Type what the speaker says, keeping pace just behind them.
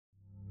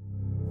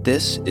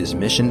This is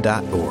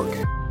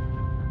Mission.org.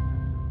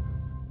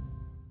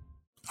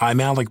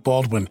 I'm Alec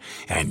Baldwin,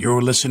 and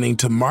you're listening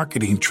to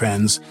Marketing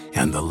Trends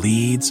and the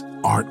Leads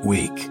Aren't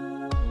Weak.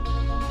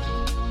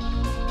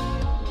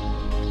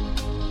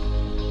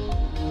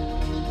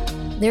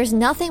 There's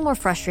nothing more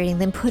frustrating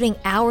than putting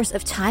hours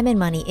of time and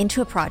money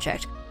into a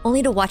project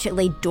only to watch it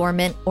lay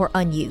dormant or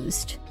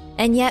unused.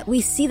 And yet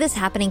we see this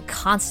happening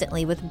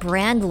constantly with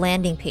brand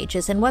landing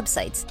pages and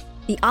websites,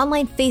 the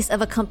online face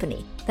of a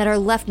company, that are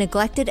left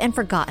neglected and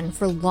forgotten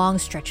for long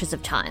stretches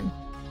of time.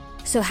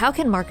 So how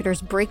can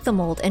marketers break the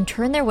mold and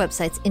turn their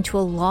websites into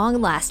a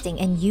long-lasting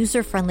and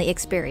user-friendly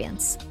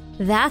experience?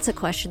 That's a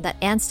question that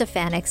Anne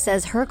Stefanik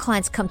says her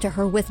clients come to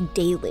her with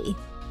daily.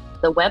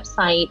 The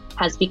website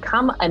has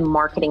become a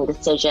marketing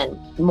decision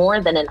more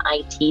than an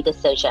IT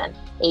decision.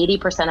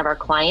 80% of our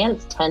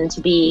clients tend to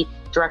be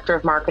director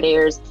of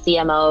marketers,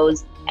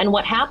 CMOs. And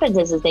what happens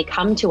is they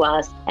come to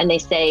us and they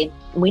say,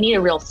 we need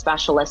a real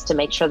specialist to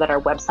make sure that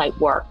our website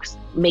works,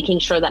 making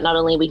sure that not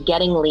only are we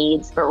getting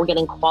leads, but we're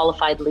getting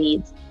qualified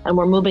leads and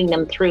we're moving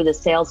them through the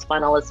sales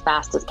funnel as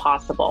fast as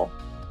possible.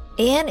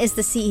 Anne is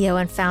the CEO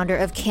and founder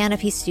of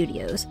Canopy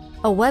Studios,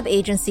 a web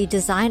agency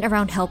designed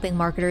around helping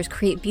marketers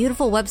create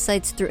beautiful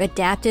websites through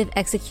adaptive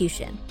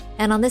execution.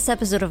 And on this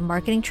episode of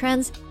Marketing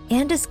Trends,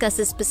 Anne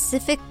discusses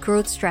specific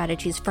growth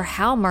strategies for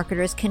how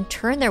marketers can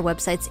turn their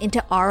websites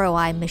into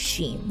ROI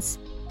machines.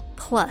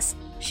 Plus,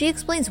 she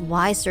explains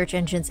why search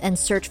engines and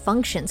search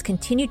functions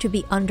continue to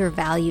be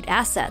undervalued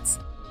assets.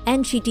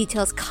 And she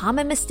details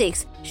common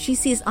mistakes she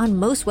sees on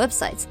most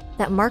websites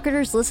that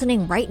marketers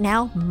listening right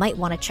now might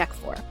want to check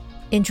for.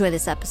 Enjoy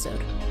this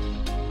episode.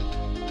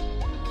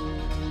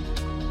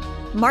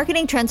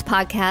 Marketing Trends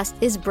Podcast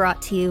is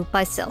brought to you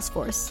by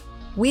Salesforce.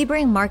 We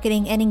bring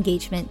marketing and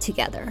engagement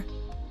together.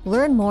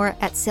 Learn more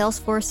at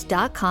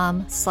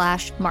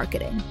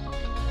salesforce.com/marketing.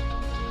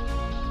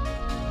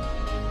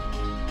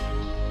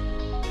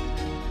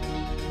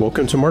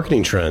 Welcome to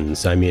Marketing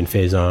Trends. I'm Ian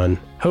Faison,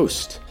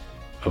 host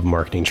of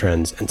Marketing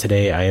Trends, and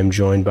today I am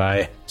joined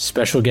by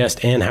special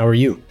guest Anne. How are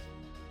you?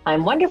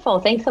 I'm wonderful.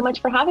 Thanks so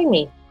much for having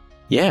me.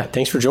 Yeah,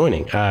 thanks for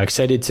joining.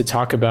 Excited to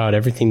talk about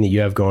everything that you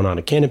have going on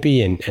at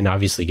Canopy and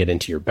obviously get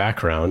into your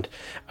background.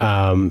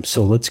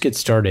 So let's get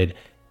started.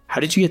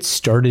 How did you get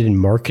started in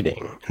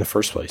marketing in the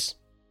first place?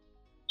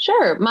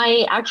 Sure.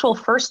 My actual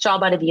first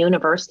job out of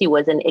university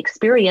was in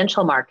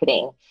experiential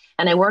marketing.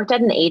 And I worked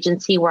at an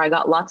agency where I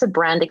got lots of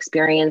brand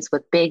experience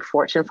with big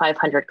Fortune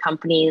 500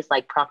 companies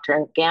like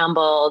Procter &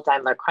 Gamble,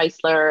 Daimler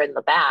Chrysler, and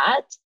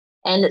Labatt.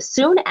 And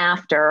soon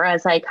after,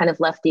 as I kind of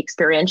left the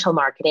experiential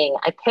marketing,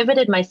 I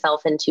pivoted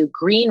myself into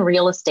green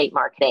real estate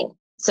marketing.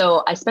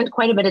 So I spent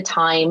quite a bit of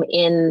time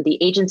in the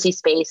agency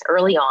space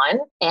early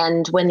on.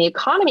 And when the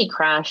economy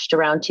crashed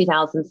around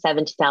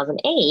 2007,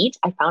 2008,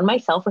 I found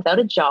myself without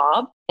a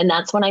job. And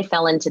that's when I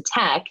fell into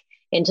tech,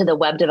 into the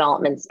web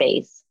development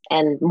space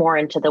and more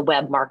into the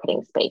web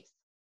marketing space.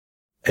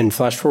 And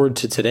flash forward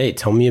to today.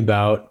 Tell me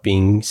about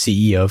being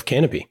CEO of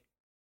Canopy.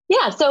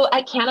 Yeah, so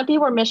at Canopy,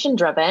 we're mission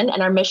driven,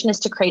 and our mission is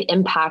to create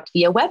impact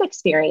via web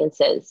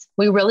experiences.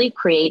 We really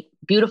create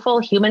beautiful,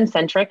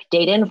 human-centric,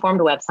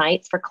 data-informed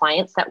websites for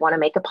clients that want to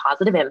make a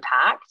positive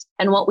impact.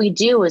 And what we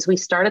do is we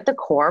start at the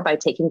core by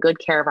taking good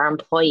care of our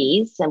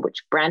employees, and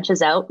which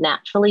branches out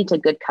naturally to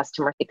good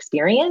customer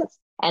experience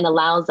and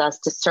allows us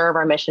to serve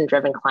our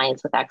mission-driven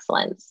clients with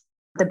excellence.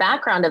 The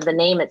background of the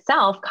name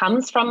itself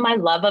comes from my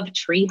love of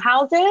tree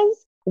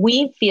houses.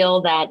 We feel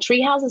that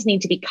tree houses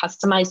need to be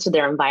customized to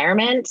their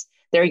environment.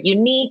 They're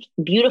unique,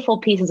 beautiful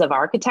pieces of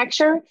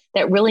architecture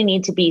that really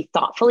need to be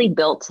thoughtfully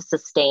built to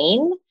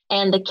sustain.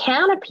 And the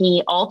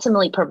canopy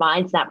ultimately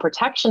provides that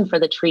protection for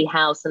the tree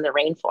house and the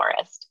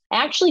rainforest.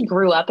 I actually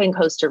grew up in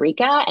Costa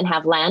Rica and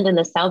have land in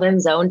the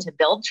southern zone to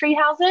build tree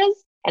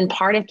houses. And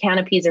part of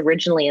Canopy's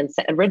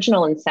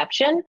original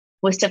inception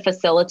was to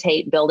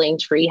facilitate building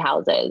tree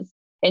houses.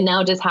 It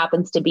now just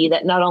happens to be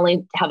that not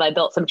only have I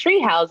built some tree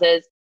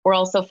houses, we're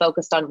also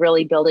focused on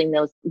really building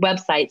those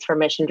websites for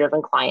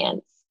mission-driven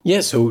clients.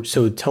 Yeah, so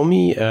tell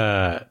me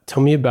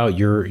about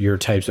your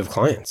types of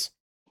clients.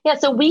 Yeah,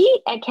 so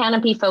we at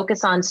Canopy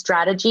focus on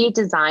strategy,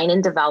 design,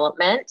 and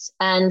development,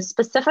 and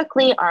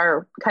specifically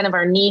our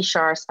niche,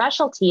 our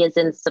specialty is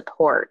in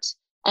support.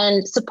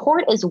 And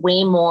support is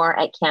way more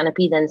at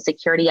Canopy than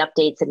security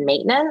updates and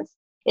maintenance.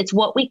 It's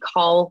what we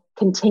call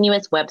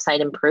continuous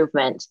website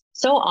improvement.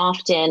 So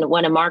often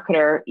when a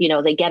marketer,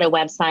 they get a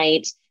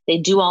website, they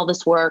do all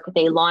this work,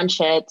 they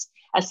launch it.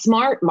 A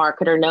smart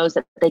marketer knows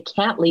that they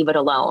can't leave it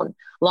alone.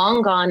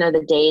 Long gone are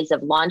the days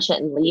of launch it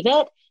and leave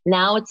it.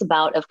 Now it's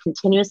about of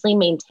continuously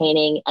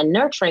maintaining and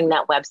nurturing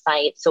that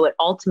website so it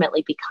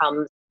ultimately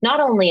becomes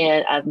not only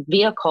a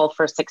vehicle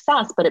for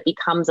success, but it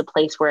becomes a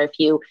place where if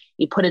you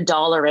put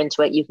 $1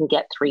 into it, you can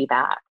get 3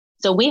 back.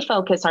 So we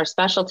focus our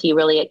specialty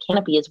really at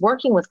Canopy is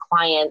working with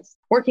clients,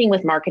 working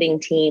with marketing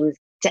teams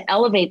to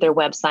elevate their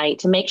website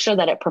to make sure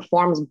that it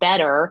performs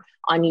better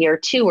on year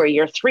 2 or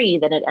year 3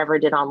 than it ever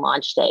did on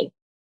launch day.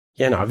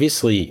 Yeah, and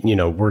obviously,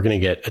 we're going to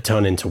get a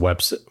ton into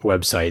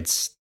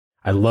websites.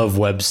 I love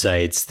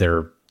websites.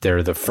 They're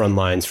they're the front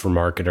lines for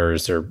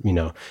marketers. They're,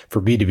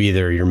 for B2B,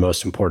 they're your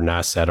most important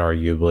asset,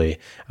 arguably.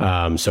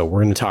 So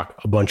we're going to talk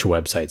a bunch of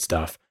website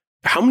stuff.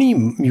 How many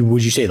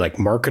would you say like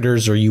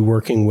marketers are you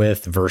working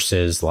with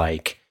versus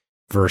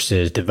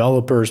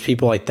developers,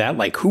 people like that?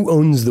 Like who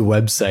owns the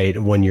website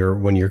when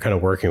you're kind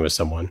of working with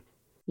someone?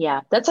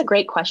 Yeah, that's a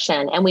great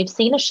question. And we've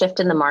seen a shift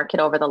in the market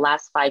over the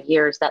last 5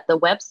 years that the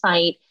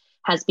website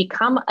has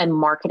become a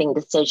marketing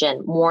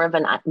decision more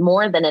than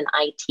an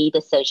IT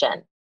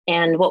decision.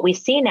 And what we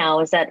see now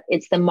is that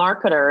it's the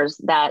marketers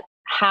that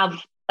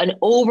have an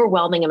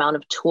overwhelming amount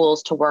of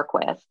tools to work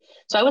with.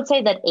 So I would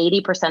say that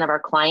 80% of our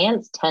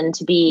clients tend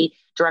to be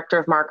director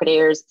of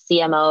marketers,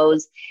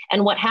 CMOs.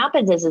 And what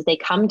happens is they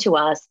come to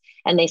us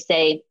and they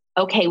say,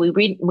 okay, we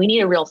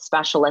need a real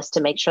specialist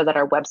to make sure that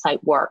our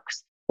website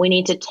works. We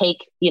need to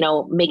take,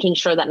 making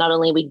sure that not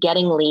only are we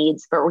getting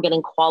leads, but we're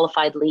getting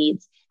qualified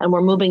leads and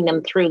we're moving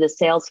them through the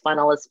sales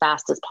funnel as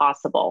fast as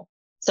possible.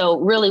 So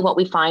really what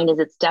we find is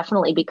it's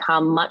definitely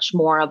become much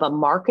more of a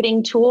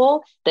marketing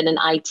tool than an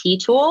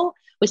IT tool.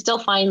 We still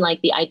find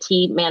like the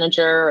IT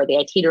manager or the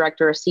IT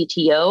director or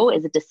CTO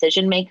is a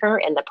decision maker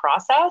in the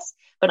process.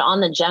 But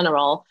on the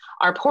general,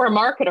 our poor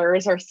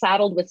marketers are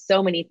saddled with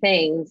so many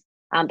things.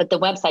 But the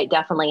website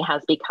definitely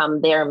has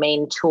become their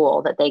main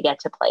tool that they get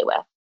to play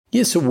with.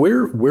 Yeah. So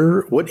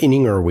what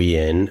inning are we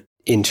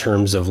in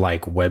terms of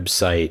like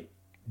website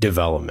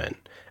development,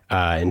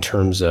 in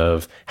terms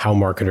of how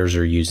marketers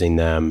are using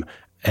them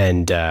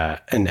and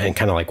kind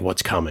of like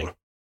what's coming?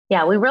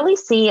 Yeah, we really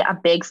see a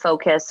big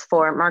focus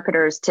for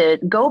marketers to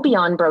go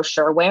beyond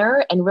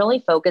brochureware and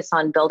really focus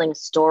on building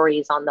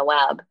stories on the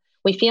web.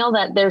 We feel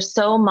that there's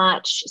so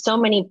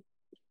many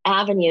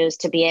avenues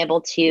to be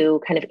able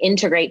to kind of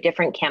integrate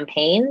different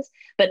campaigns,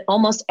 but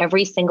almost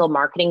every single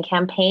marketing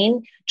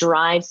campaign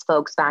drives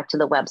folks back to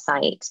the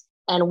website.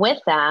 And with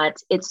that,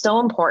 it's so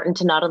important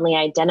to not only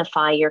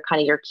identify your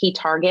key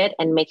target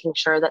and making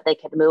sure that they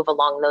can move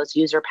along those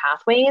user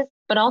pathways,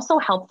 but also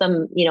help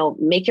them,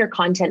 make your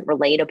content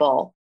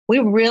relatable. We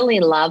really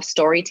love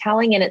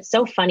storytelling. And it's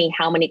so funny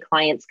how many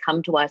clients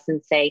come to us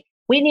and say,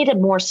 we need a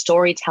more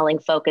storytelling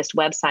focused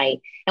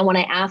website. And when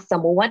I ask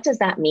them, well, what does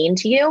that mean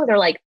to you? They're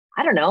like,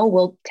 I don't know,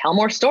 we'll tell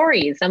more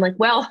stories. I'm like,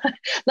 well,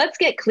 let's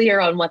get clear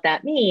on what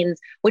that means,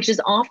 which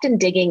is often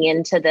digging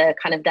into the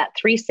kind of that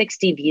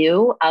 360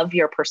 view of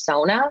your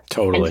persona.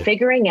 Totally. And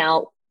figuring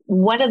out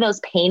what are those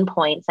pain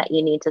points that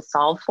you need to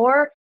solve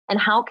for and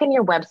how can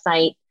your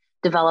website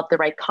develop the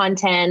right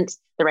content,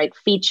 the right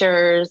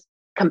features,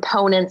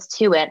 components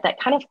to it that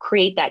kind of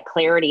create that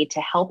clarity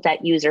to help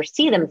that user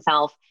see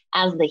themselves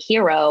as the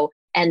hero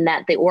and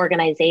that the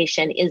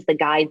organization is the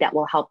guide that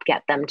will help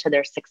get them to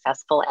their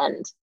successful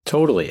end.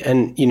 Totally.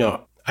 And,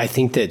 I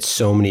think that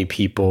so many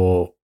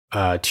people,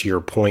 to your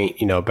point,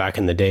 back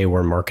in the day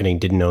where marketing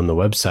didn't own the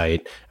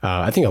website,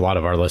 I think a lot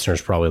of our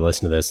listeners probably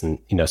listen to this and,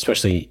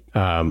 especially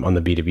on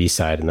the B2B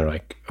side, and they're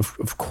like,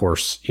 of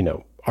course,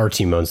 our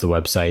team owns the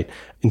website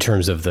in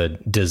terms of the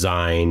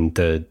design,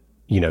 the,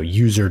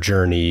 user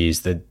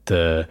journeys,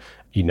 the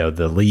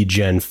lead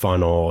gen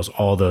funnels,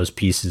 all those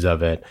pieces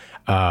of it,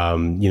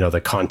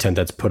 the content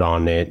that's put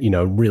on it,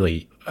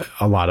 really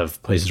a lot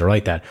of places are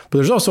like that. But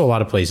there's also a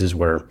lot of places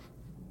where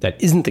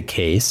that isn't the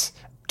case.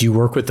 Do you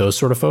work with those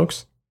sort of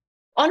folks?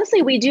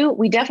 Honestly, we do.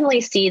 We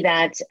definitely see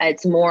that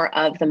it's more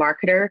of the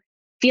marketer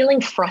feeling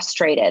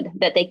frustrated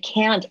that they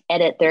can't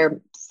edit their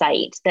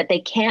site, that they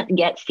can't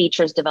get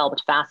features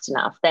developed fast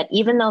enough, that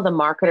even though the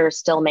marketer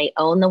still may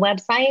own the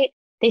website,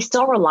 they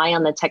still rely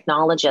on the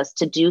technologist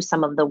to do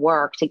some of the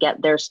work to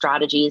get their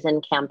strategies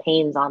and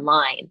campaigns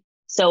online.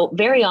 So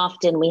very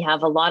often we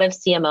have a lot of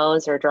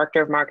CMOs or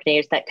director of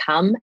marketers that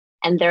come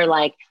and they're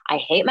like, I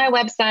hate my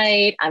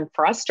website. I'm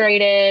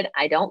frustrated.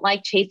 I don't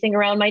like chasing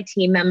around my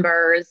team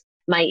members,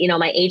 my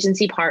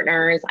agency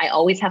partners. I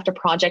always have to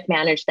project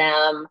manage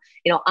them.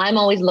 I'm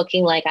always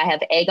looking like I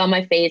have egg on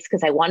my face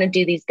because I want to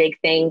do these big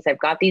things. I've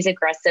got these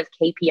aggressive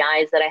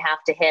KPIs that I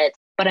have to hit,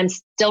 but I'm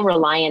still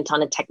reliant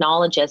on a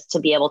technologist to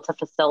be able to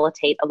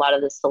facilitate a lot of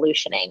the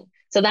solutioning.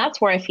 So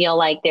that's where I feel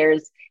like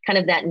there's kind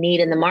of that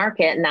need in the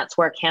market. And that's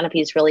where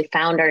Canopy's really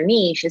found our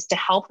niche, is to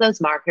help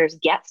those marketers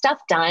get stuff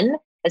done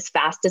as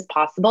fast as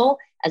possible,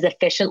 as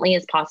efficiently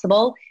as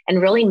possible,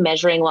 and really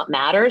measuring what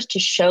matters to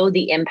show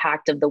the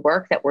impact of the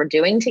work that we're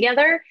doing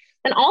together.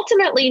 And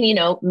ultimately,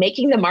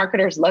 making the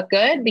marketers look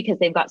good because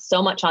they've got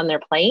so much on their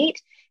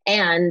plate.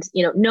 And,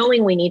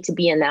 knowing we need to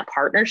be in that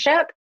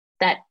partnership,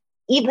 that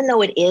even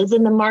though it is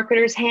in the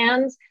marketer's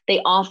hands,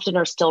 they often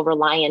are still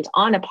reliant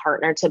on a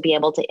partner to be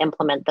able to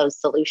implement those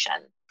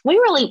solutions. We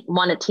really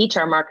want to teach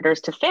our marketers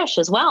to fish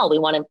as well. We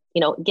want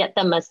to, get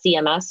them a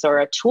CMS or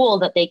a tool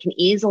that they can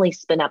easily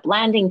spin up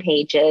landing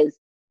pages.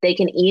 They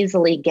can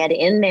easily get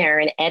in there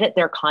and edit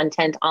their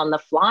content on the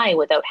fly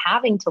without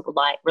having to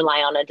rely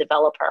on a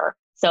developer.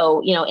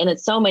 So, in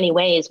so many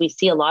ways, we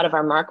see a lot of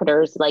our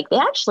marketers, like they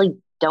actually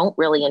don't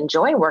really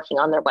enjoy working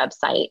on their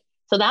website.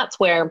 So that's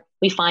where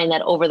we find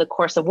that over the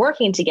course of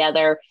working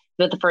together,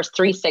 for the first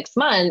 3-6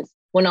 months,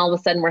 when all of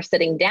a sudden we're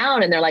sitting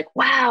down and they're like,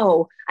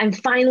 wow, I'm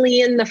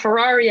finally in the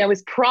Ferrari I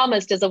was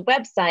promised as a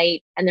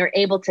website. And they're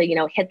able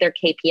to, hit their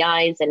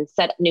KPIs and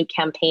set up new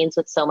campaigns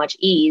with so much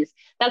ease.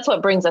 That's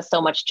what brings us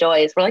so much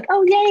joy is we're like,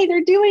 oh, yay,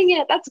 they're doing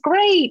it. That's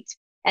great.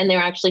 And they're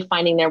actually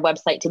finding their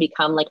website to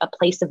become like a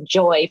place of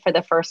joy for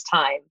the first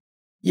time.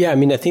 Yeah. I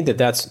mean, I think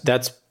that's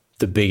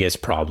the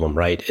biggest problem,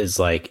 right? Is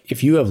like,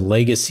 if you have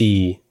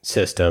legacy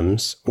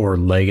systems or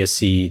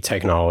legacy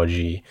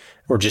technology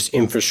or just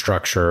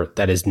infrastructure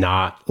that is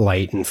not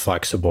light and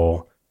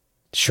flexible,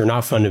 sure,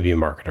 not fun to be a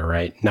marketer,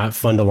 right? Not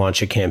fun to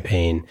launch a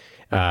campaign.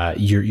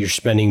 You're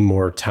spending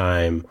more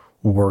time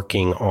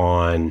working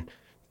on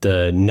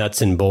the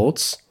nuts and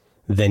bolts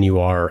than you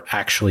are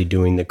actually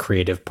doing the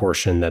creative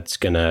portion that's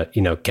going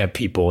to, get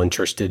people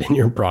interested in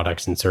your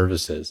products and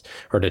services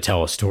or to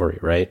tell a story,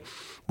 right?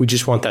 We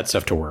just want that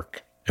stuff to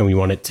work. And we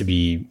want it to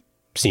be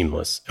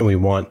seamless, and we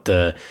want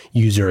the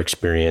user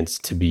experience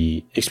to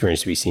be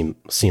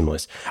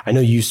seamless. I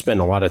know you spend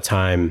a lot of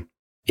time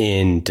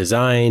in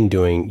design,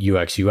 doing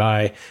UX,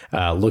 UI,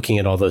 looking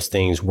at all those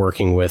things,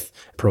 working with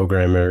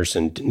programmers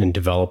and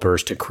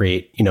developers to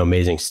create,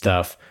 amazing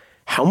stuff.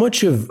 How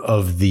much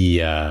of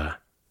the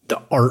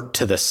art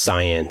to the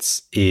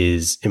science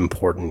is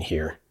important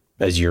here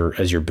as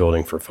you're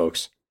building for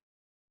folks?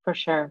 For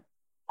sure.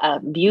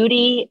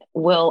 Beauty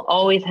will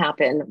always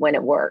happen when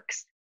it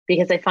works.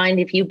 Because I find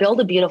if you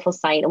build a beautiful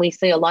site, and we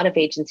see a lot of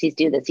agencies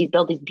do this, you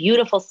build these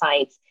beautiful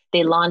sites,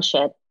 they launch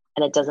it,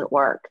 and it doesn't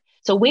work.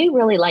 So we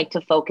really like to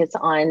focus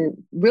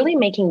on really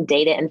making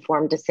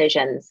data-informed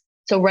decisions.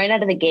 So right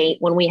out of the gate,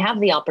 when we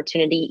have the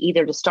opportunity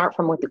either to start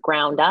from with the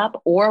ground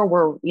up or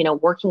we're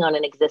working on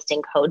an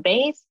existing code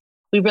base,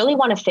 we really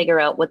want to figure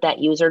out what that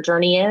user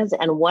journey is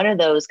and what are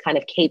those kind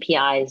of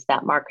KPIs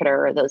that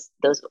marketer or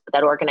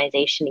that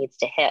organization needs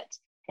to hit.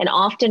 And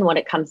often what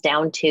it comes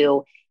down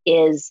to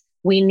is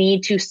we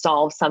need to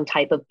solve some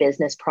type of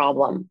business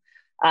problem.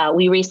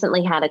 We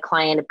recently had a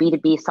client, a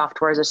B2B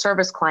software as a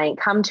service client,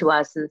 come to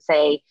us and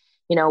say,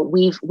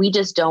 we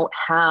just don't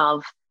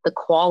have the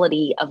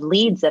quality of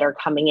leads that are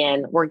coming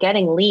in. We're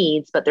getting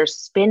leads, but they're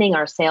spinning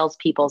our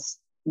salespeople's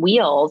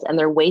wheels and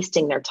they're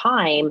wasting their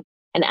time.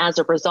 And as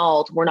a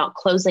result, we're not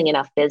closing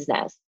enough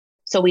business.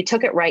 So we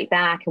took it right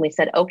back and we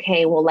said,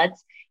 okay, well,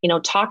 let's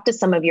talk to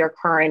some of your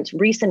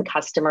recent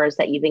customers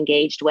that you've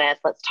engaged with.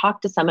 Let's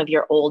talk to some of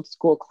your old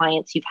school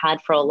clients you've had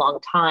for a long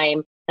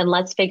time. And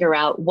let's figure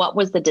out what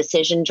was the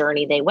decision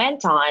journey they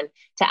went on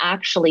to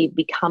actually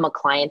become a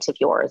client of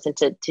yours and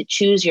to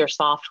choose your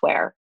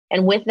software.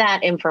 And with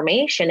that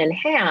information in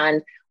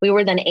hand, we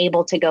were then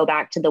able to go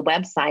back to the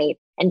website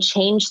and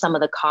change some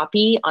of the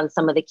copy on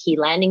some of the key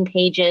landing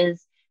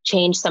pages,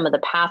 change some of the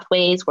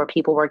pathways where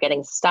people were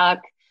getting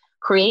stuck,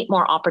 create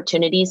more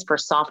opportunities for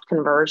soft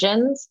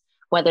conversions.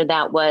 Whether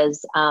that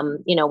was,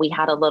 we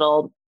had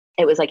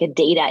it was like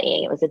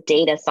it was a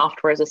data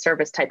software as a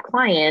service type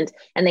client.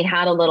 And they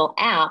had a little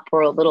app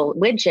or a little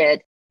widget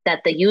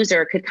that the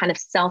user could kind of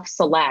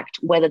self-select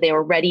whether they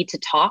were ready to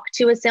talk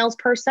to a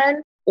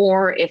salesperson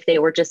or if they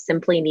were just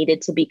simply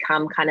needed to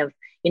become kind of,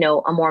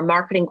 a more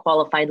marketing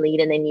qualified lead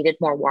and they needed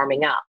more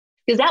warming up.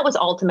 Because that was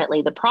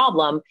ultimately the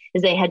problem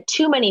is they had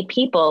too many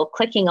people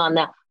clicking on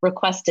the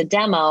request a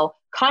demo,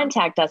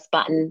 contact us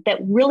button that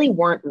really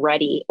weren't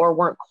ready or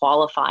weren't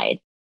qualified.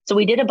 So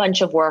we did a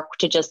bunch of work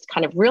to just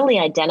kind of really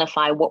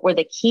identify what were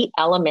the key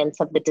elements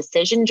of the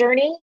decision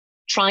journey,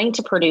 trying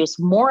to produce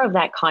more of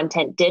that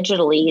content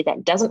digitally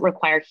that doesn't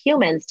require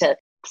humans to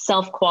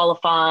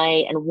self-qualify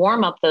and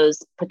warm up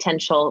those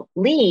potential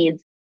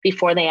leads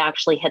before they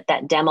actually hit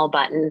that demo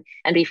button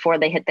and before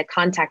they hit the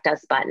contact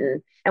us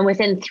button. And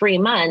within 3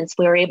 months,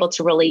 we were able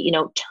to really,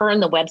 turn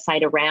the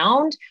website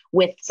around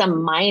with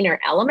some minor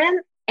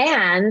element.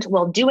 And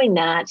while doing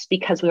that,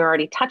 because we were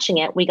already touching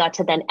it, we got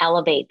to then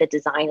elevate the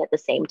design at the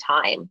same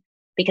time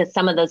because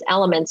some of those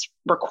elements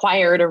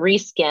required a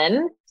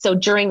reskin. So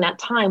during that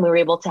time, we were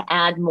able to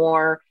add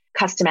more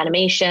custom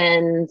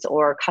animations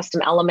or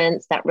custom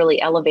elements that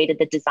really elevated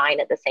the design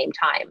at the same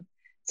time.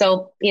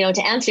 So,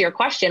 to answer your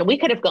question, we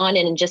could have gone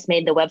in and just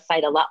made the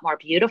website a lot more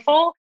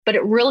beautiful, but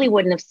it really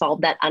wouldn't have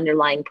solved that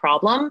underlying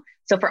problem.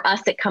 So for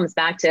us, it comes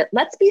back to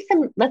let's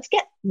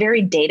get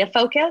very data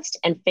focused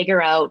and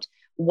figure out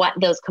what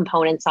those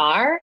components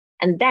are.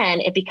 And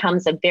then it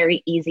becomes a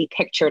very easy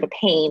picture to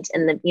paint.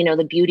 And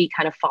the beauty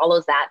kind of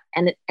follows that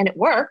and it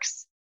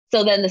works.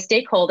 So then the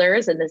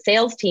stakeholders and the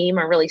sales team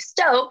are really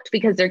stoked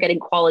because they're getting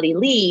quality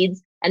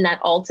leads. And that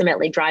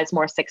ultimately drives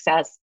more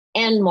success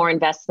and more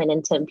investment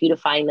into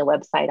beautifying the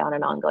website on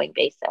an ongoing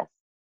basis.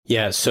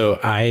 Yeah. So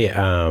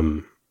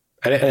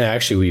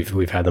actually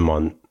we've had them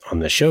on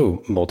the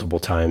show multiple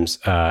times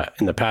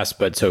in the past.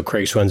 But so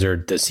Craig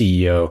Schwenzer, the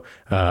CEO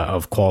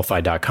of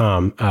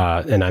Qualified.com,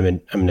 and I'm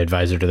an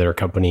advisor to their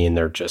company, and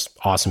they're just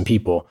awesome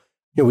people.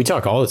 We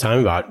talk all the time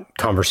about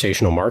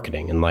conversational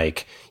marketing, and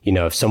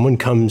if someone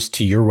comes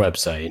to your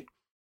website,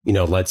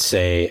 let's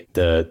say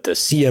the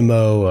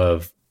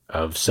CMO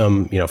of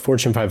some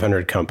Fortune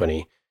 500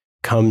 company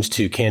comes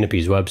to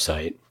Canopy's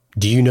website,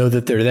 do you know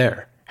that they're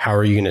there? how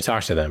are you going to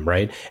talk to them,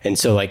 right? And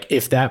so like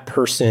if that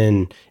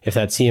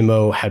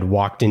CMO had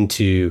walked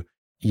into,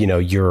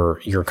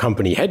 your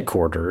company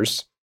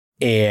headquarters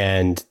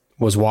and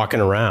was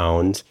walking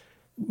around,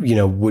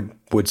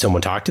 would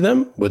someone talk to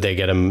them? Would they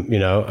get them,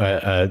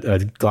 a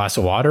glass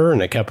of water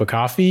and a cup of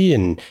coffee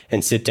and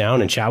sit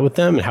down and chat with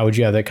them? And how would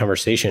you have that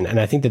conversation? And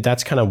I think that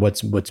that's kind of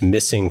what's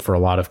missing for a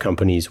lot of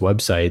companies'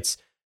 websites,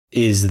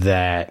 is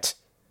that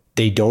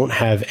they don't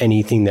have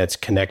anything that's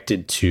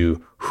connected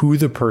to who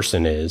the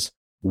person is,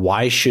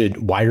 why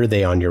are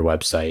they on your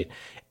website,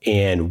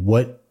 and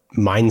what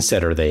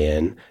mindset are they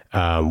in?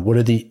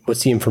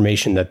 What's the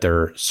information that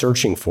they're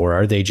searching for?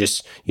 Are they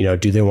just, do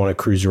they want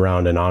to cruise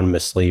around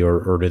anonymously,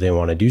 or do they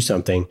want to do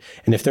something?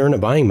 And if they're in a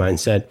buying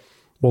mindset,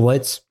 well,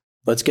 let's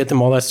get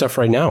them all that stuff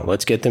right now.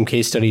 Let's get them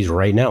case studies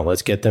right now.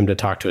 Let's get them to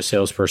talk to a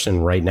salesperson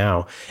right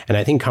now. And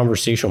I think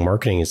conversational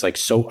marketing is like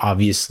so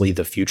obviously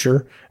the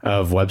future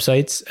of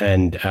websites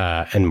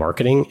and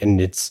marketing.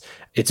 And it's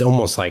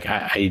almost like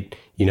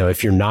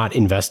if you're not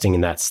investing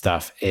in that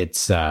stuff,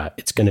 it's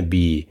going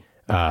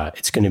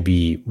to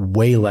be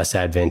way less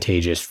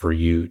advantageous for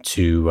you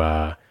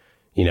to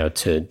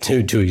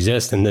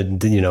exist. And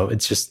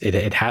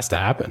it has to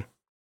happen.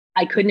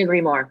 I couldn't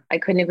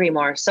agree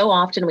more. So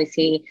often we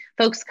see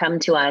folks come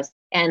to us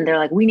and they're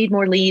like, we need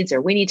more leads,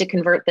 or we need to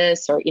convert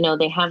this, or,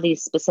 they have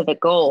these specific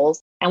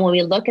goals. And when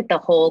we look at the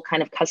whole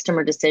kind of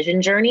customer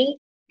decision journey,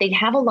 they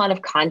have a lot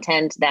of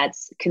content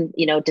that's,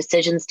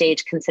 decision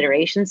stage,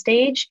 consideration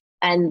stage.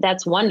 And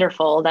that's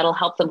wonderful. That'll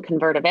help them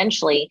convert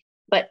eventually.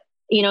 But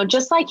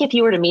just like if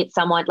you were to meet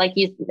someone, like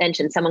you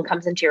mentioned, someone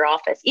comes into your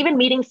office, even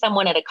meeting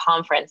someone at a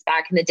conference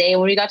back in the day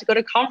when we got to go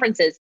to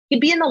conferences,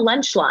 you'd be in the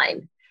lunch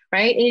line,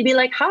 right? And you'd be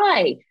like,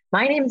 hi,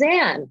 my name's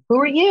Anne. Who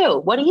are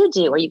you? What do you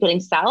do? Are you getting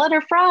salad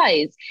or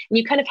fries? And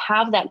you kind of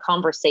have that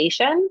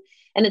conversation.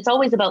 And it's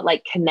always about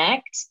like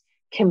connect,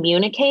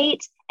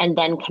 communicate, and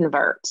then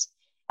convert.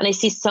 And I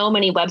see so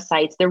many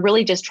websites, they're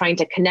really just trying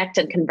to connect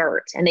and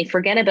convert. And they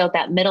forget about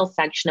that middle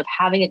section of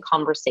having a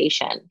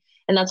conversation.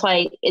 And that's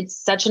why it's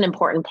such an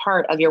important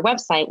part of your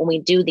website when we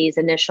do these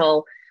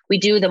initial, we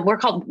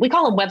call them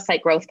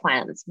website growth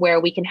plans, where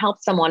we can help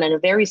someone in a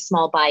very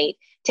small bite,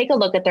 take a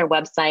look at their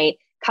website,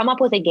 come up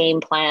with a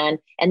game plan,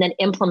 and then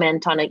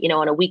implement on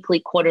a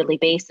weekly, quarterly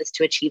basis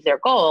to achieve their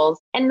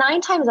goals. And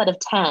 9 times out of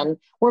 10,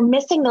 we're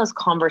missing those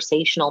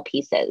conversational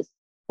pieces.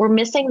 We're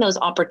missing those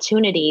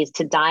opportunities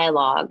to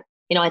dialogue.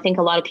 I think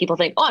a lot of people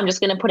think, I'm just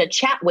going to put a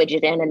chat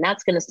widget in and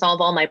that's going to solve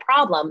all my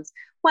problems.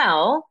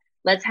 Well,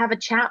 let's have a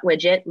chat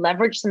widget,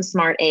 leverage some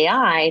smart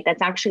AI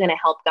that's actually going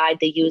to help guide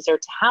the user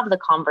to have the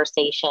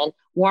conversation,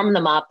 warm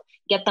them up,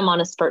 get them on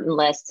a certain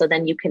list. So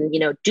then you can,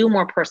 do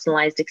more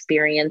personalized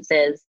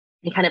experiences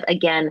and kind of,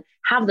 again,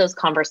 have those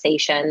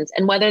conversations.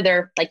 And whether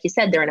they're, like you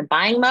said, they're in a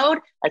buying mode,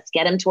 let's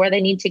get them to where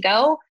they need to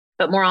go.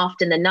 But more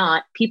often than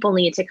not, people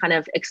need to kind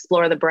of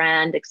explore the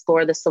brand,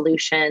 explore the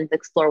solutions,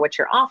 explore what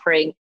you're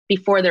offering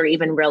before they're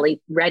even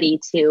really ready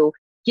to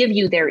give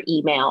you their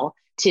email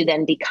to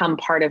then become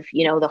part of,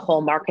 the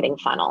whole marketing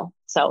funnel.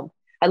 So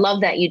I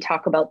love that you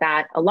talk about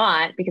that a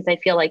lot, because I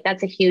feel like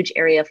that's a huge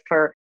area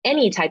for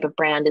any type of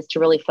brand, is to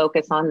really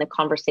focus on the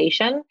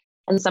conversation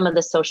and some of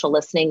the social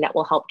listening that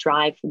will help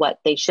drive what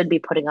they should be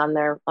putting on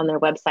their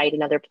website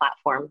and other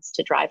platforms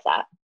to drive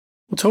that.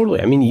 Well,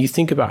 totally. I mean, you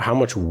think about how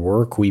much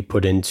work we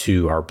put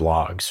into our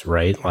blogs,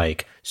 right?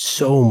 Like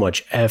so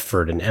much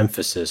effort and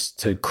emphasis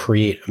to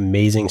create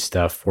amazing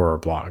stuff for our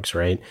blogs,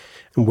 right?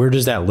 And where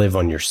does that live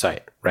on your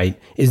site, right?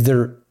 Is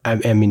there,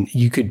 I mean,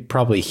 you could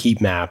probably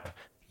heat map,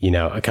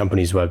 a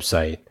company's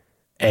website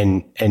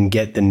and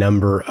get the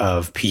number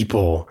of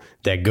people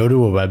that go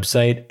to a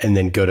website and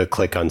then go to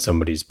click on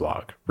somebody's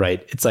blog,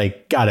 right? It's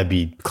like gotta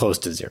be close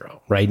to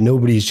zero, right?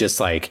 Nobody's just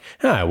like,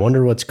 I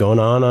wonder what's going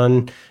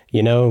on,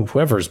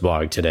 whoever's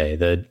blog today,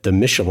 the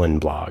Michelin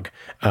blog.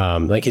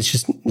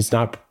 It's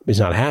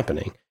not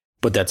happening.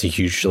 But that's a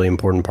hugely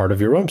important part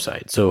of your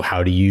website. So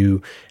how do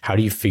you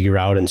figure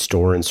out and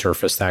store and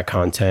surface that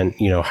content?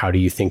 How do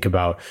you think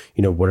about,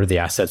 what are the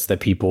assets that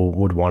people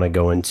would want to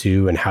go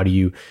into, and how do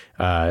you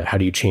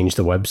change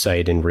the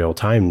website in real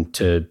time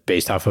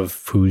based off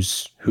of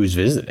who's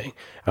visiting?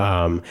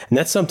 And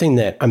that's something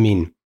that,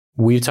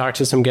 we've talked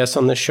to some guests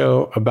on the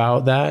show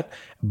about that,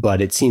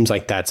 but it seems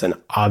like that's an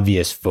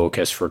obvious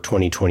focus for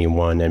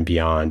 2021 and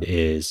beyond,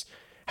 is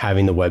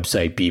having the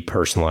website be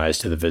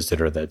personalized to the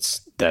visitor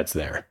that's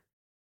there.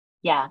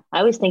 Yeah, I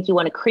always think you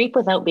want to creep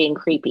without being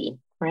creepy,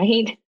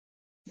 right?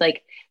 It's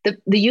like the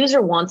user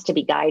wants to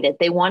be guided.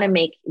 They want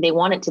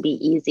it to be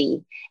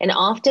easy. And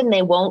often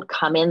they won't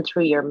come in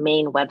through your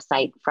main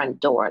website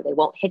front door. They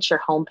won't hit your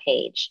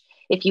homepage.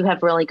 If you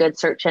have really good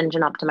search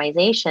engine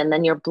optimization,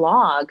 then your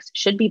blogs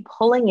should be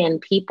pulling in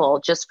people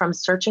just from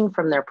searching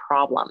from their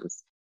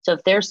problems. So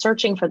if they're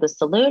searching for the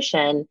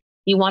solution,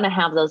 you want to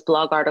have those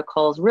blog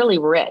articles really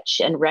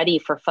rich and ready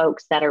for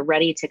folks that are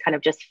ready to kind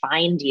of just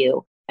find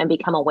you and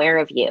become aware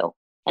of you.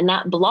 And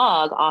that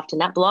blog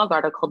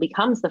article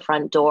becomes the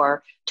front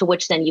door to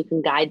which then you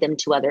can guide them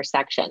to other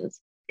sections.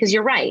 Because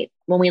you're right.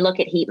 When we look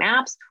at heat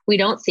maps, we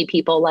don't see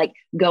people like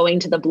going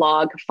to the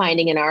blog,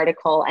 finding an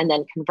article, and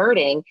then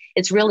converting.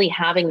 It's really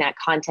having that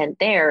content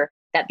there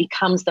that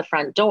becomes the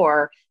front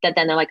door that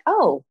then they're like,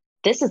 oh,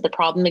 this is the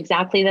problem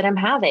exactly that I'm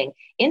having.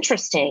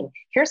 Interesting.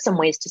 Here's some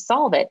ways to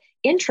solve it.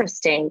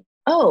 Interesting.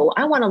 Oh,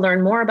 I want to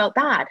learn more about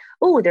that.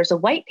 Oh, there's a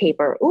white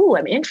paper. Oh,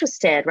 I'm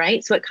interested,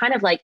 right? So it kind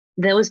of like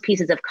those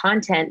pieces of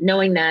content,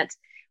 knowing that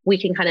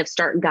we can kind of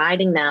start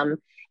guiding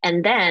them,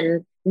 and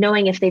then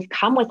knowing if they've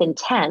come with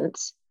intent,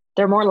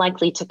 they're more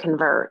likely to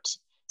convert.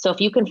 So if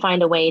you can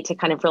find a way to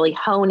kind of really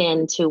hone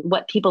into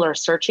what people are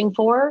searching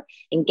for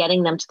and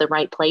getting them to the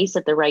right place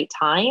at the right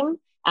time,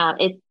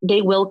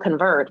 they will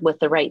convert with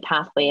the right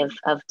pathway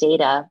of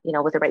data,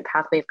 with the right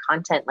pathway of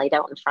content laid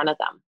out in front of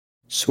them.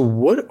 So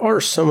what are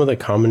some of the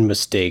common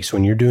mistakes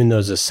when you're doing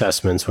those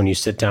assessments, when you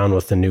sit down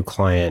with a new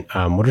client?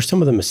 What are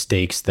some of the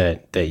mistakes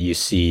that you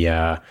see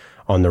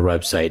on their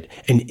website?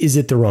 And is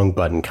it the wrong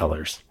button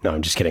colors? No,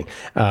 I'm just kidding.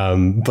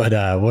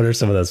 But what are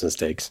some of those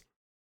mistakes?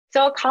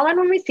 So a common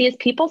one we see is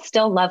people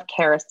still love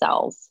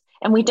carousels,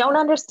 and we don't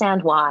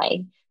understand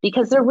why,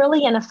 because they're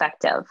really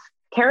ineffective.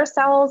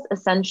 Carousels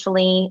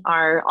essentially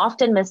are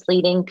often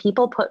misleading.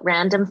 People put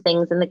random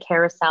things in the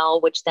carousel,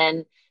 which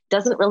then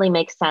doesn't really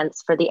make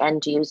sense for the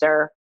end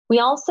user. We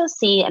also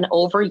see an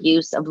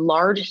overuse of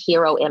large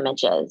hero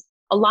images.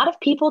 A lot of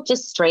people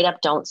just straight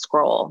up don't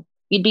scroll.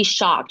 You'd be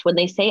shocked when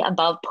they say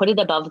put it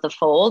above the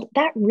fold.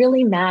 That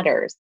really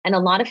matters. And a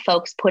lot of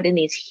folks put in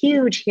these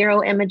huge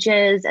hero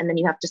images, and then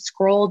you have to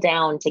scroll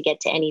down to get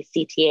to any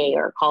CTA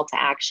or call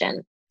to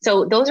action.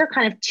 So those are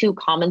kind of two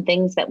common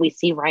things that we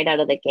see right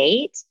out of the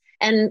gate.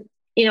 And,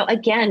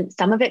 again,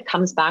 some of it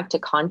comes back to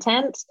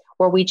content,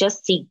 where we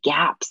just see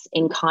gaps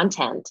in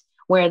content,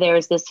 where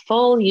there's this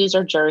full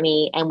user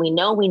journey, and we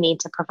know we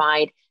need to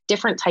provide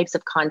different types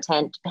of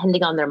content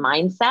depending on their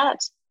mindset.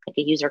 Like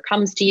a user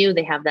comes to you,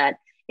 they have that,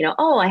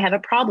 oh, I have a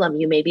problem,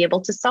 you may be able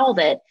to solve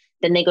it.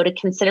 Then they go to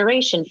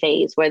consideration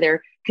phase, where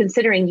they're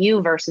considering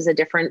you versus a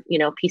different,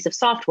 piece of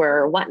software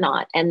or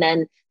whatnot. And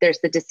then there's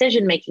the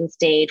decision-making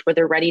stage, where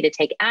they're ready to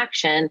take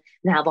action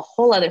and have a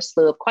whole other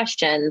slew of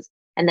questions.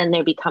 And then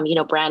they become,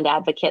 brand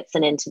advocates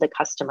and into the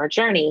customer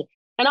journey.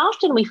 And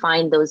often we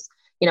find those,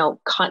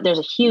 there's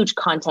a huge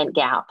content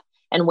gap.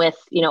 And with,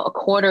 a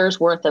quarter's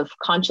worth of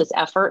conscious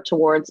effort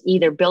towards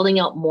either building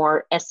out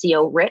more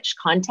SEO rich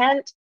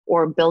content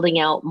or building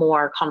out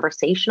more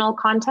conversational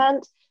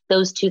content,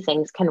 those two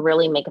things can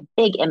really make a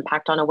big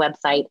impact on a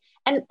website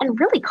and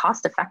really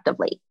cost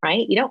effectively,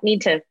 right? You don't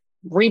need to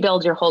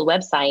rebuild your whole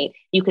website.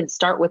 You can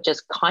start with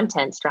just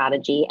content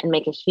strategy and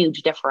make a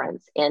huge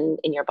difference in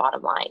your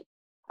bottom line.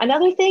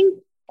 Another thing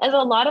is a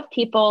lot of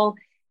people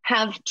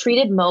have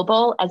treated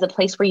mobile as a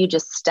place where you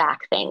just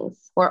stack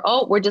things, where,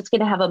 we're just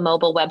going to have a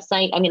mobile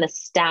website. I'm going to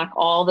stack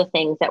all the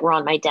things that were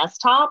on my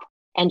desktop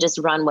and just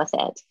run with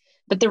it.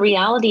 But the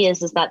reality is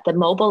that the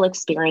mobile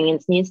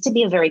experience needs to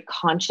be a very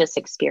conscious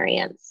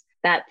experience,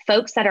 that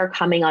folks that are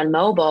coming on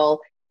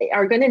mobile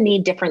are going to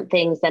need different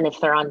things than if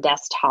they're on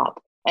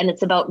desktop. And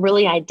it's about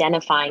really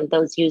identifying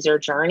those user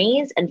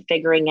journeys and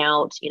figuring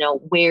out,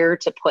 where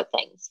to put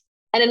things.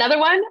 And another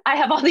one, I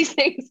have all these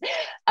things.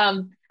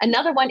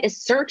 Another one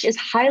is search is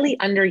highly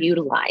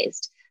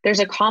underutilized.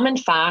 There's a common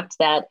fact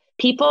that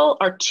people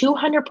are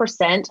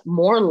 200%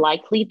 more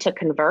likely to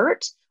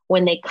convert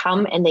when they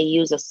come and they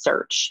use a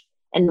search.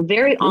 And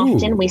very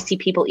often we see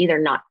people either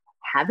not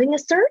having a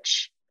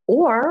search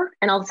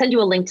and I'll send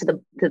you a link to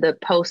the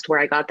post where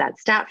I got that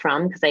stat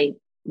from, because I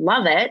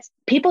love it.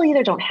 People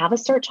either don't have a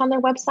search on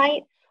their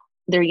website,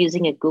 they're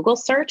using a Google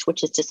search,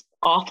 which is just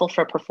awful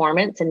for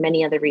performance and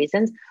many other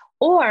reasons,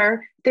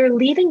 or they're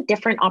leaving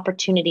different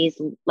opportunities,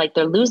 like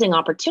they're losing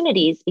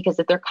opportunities, because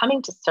if they're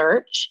coming to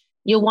search,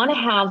 you'll want to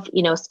have,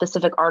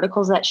 specific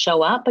articles that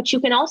show up, but you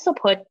can also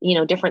put,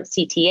 different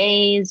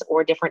CTAs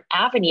or different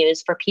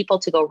avenues for people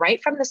to go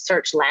right from the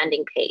search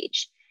landing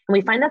page. And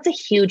we find that's a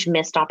huge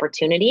missed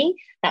opportunity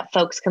that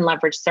folks can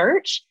leverage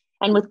search.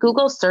 And with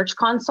Google Search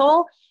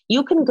Console,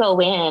 you can go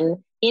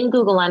in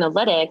Google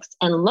Analytics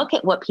and look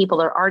at what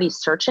people are already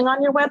searching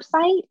on your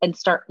website and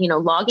start,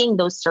 logging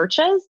those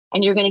searches.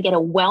 And you're going to get a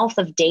wealth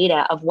of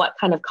data of what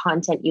kind of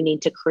content you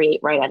need to create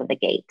right out of the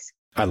gate.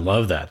 I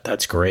love that.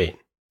 That's great.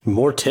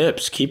 More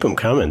tips. Keep them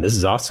coming. This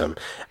is awesome.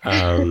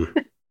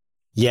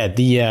 Yeah,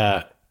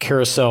 the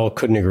carousel,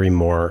 couldn't agree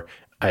more.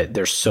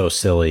 They're so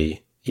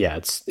silly. Yeah,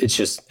 it's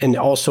just, and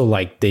also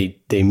like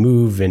they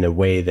move in a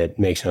way that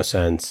makes no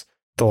sense.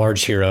 The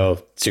large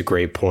hero, it's a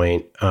great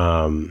point.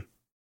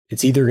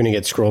 It's either going to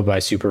get scrolled by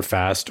super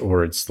fast,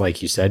 or it's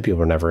like you said,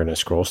 people are never going to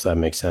scroll. So that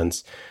makes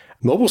sense.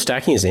 Mobile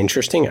stacking is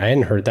interesting. I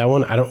hadn't heard that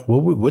one.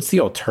 What's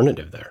the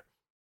alternative there?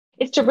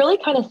 It's to really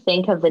kind of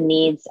think of the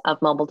needs of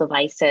mobile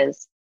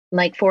devices.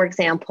 Like, for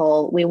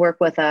example, we work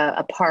with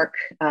a park.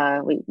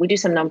 We do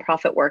some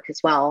nonprofit work as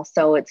well.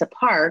 So it's a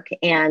park,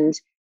 and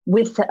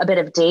with a bit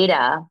of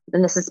data,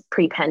 and this is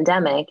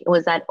pre-pandemic, it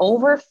was that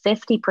over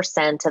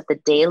 50% of the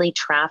daily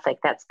traffic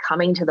that's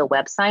coming to the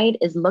website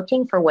is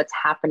looking for what's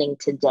happening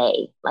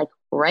today. Like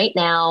right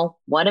now,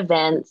 what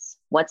events,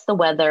 what's the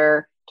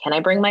weather, Can I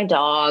bring my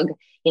dog?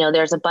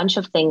 There's a bunch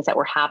of things that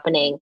were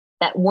happening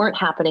that weren't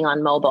happening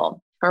on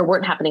mobile or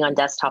weren't happening on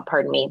desktop,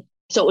 pardon me.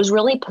 So it was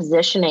really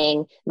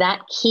positioning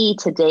that key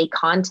today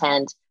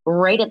content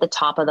right at the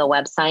top of the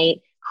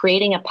website,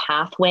 creating a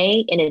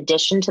pathway in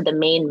addition to the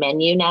main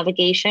menu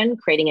navigation,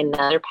 creating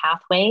another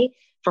pathway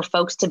for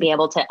folks to be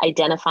able to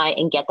identify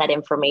and get that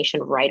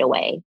information right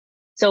away.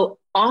 So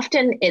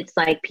often it's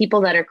like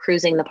people that are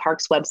cruising the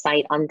parks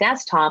website on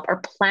desktop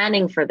are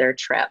planning for their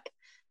trip.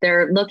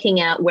 They're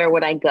looking at where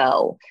would I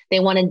go? They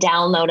want to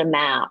download a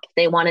map.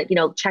 They want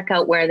to, check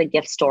out where the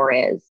gift store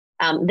is.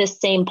 This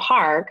same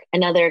park,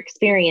 another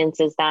experience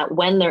is that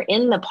when they're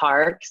in the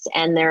parks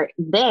and they're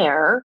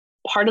there,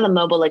 part of the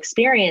mobile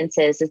experience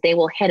is they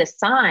will hit a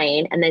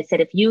sign and they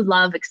said, if you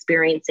love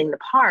experiencing the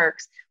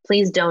parks,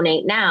 please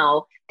donate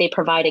now. They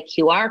provide a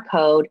QR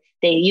code.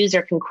 The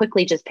user can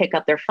quickly just pick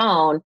up their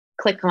phone,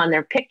 click on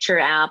their picture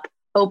app,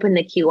 open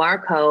the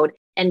QR code,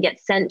 and get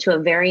sent to a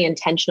very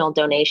intentional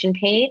donation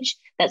page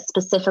that's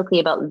specifically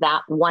about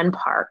that one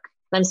park.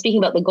 And I'm speaking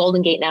about the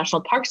Golden Gate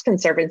National Parks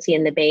Conservancy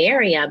in the Bay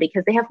Area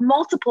because they have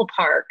multiple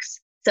parks.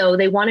 So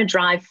they want to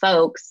drive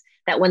folks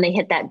that when they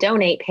hit that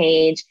donate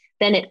page,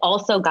 then it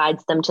also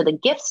guides them to the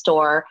gift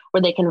store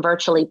where they can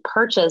virtually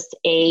purchase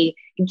a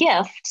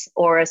gift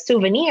or a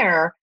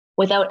souvenir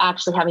without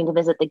actually having to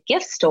visit the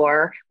gift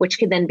store, which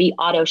could then be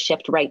auto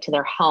shipped right to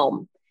their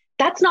home.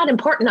 That's not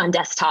important on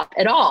desktop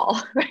at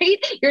all, right?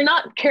 You're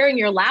not carrying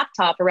your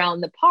laptop around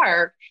the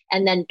park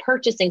and then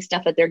purchasing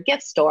stuff at their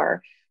gift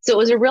store. So it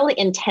was a really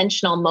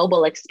intentional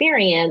mobile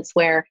experience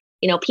where,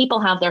 people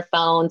have their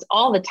phones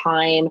all the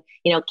time.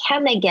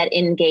 Can they get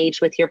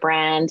engaged with your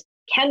brand?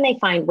 Can they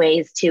find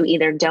ways to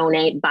either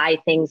donate, buy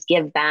things,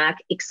 give back,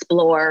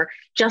 explore,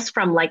 just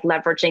from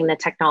leveraging the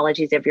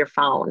technologies of your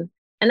phone?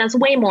 And that's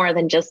way more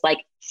than just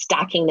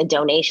stacking the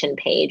donation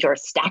page or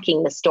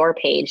stacking the store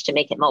page to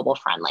make it mobile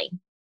friendly.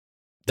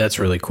 That's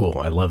really cool.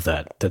 I love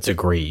that. That's a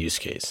great use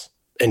case.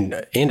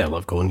 And I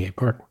love Golden Gate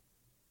Park.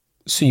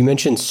 So you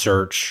mentioned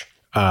search.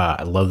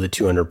 I love the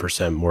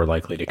 200% more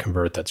likely to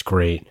convert. That's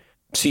great.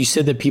 So you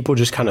said that people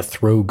just kind of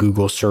throw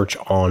Google search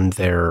on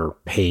their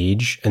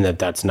page and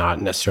that's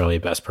not necessarily a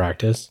best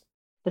practice?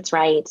 That's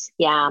right.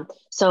 Yeah.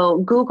 So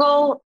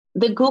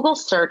the Google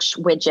search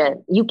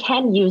widget, you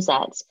can use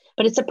it,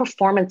 but it's a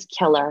performance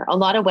killer. A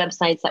lot of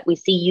websites that we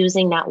see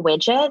using that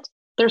widget,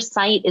 their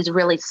site is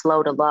really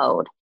slow to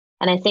load.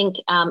 And I think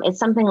it's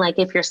something like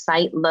if your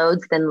site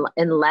loads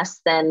in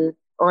less than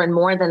or in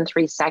more than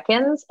 3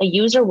 seconds, a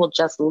user will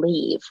just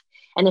leave.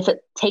 And if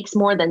it takes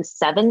more than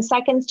 7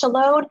 seconds to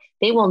load,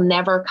 they will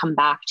never come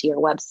back to your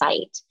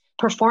website.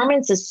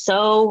 Performance is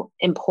so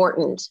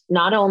important,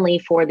 not only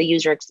for the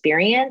user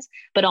experience,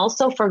 but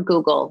also for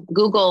Google.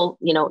 Google,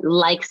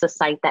 likes a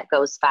site that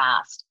goes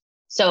fast.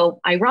 So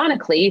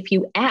ironically, if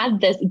you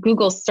add this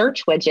Google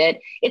search widget,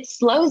 it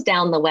slows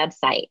down the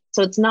website.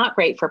 So it's not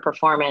great for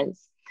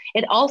performance.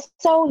 It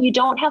also, you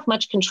don't have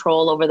much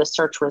control over the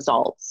search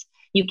results.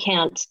 You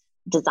can't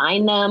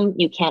design them.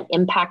 You can't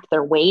impact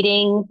their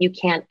weighting. You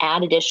can't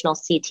add additional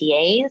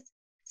CTAs.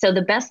 So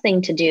the best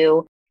thing to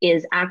do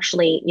is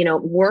actually,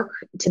 work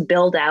to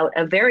build out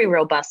a very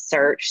robust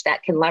search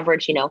that can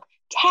leverage,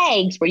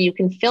 tags where you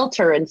can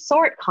filter and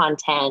sort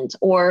content,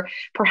 or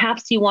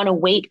perhaps you want to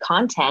weight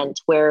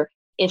content where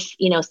if,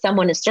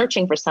 someone is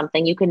searching for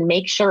something, you can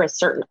make sure a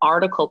certain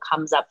article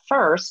comes up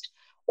first,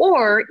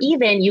 or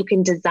even you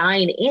can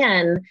design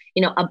in,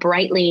 a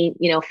brightly,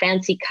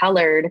 fancy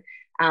colored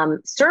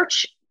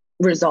search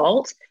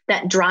result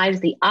that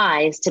drives the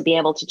eyes to be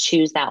able to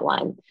choose that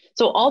one.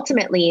 So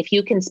ultimately, if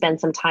you can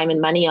spend some time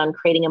and money on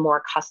creating a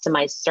more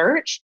customized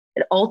search,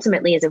 it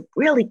ultimately is a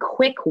really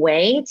quick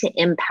way to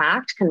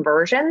impact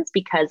conversions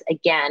because,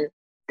 again,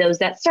 those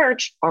that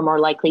search are more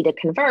likely to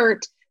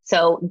convert.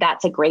 So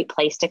that's a great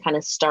place to kind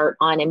of start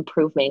on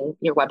improving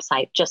your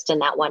website just in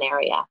that one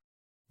area.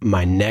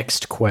 My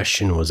next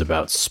question was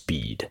about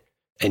speed,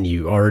 and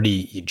you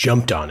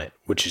jumped on it,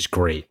 which is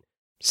great.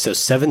 So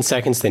 7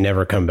 seconds, they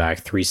never come back.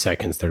 3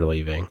 seconds, they're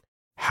leaving.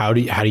 How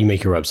do you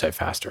make your website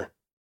faster?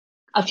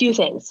 A few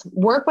things.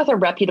 Work with a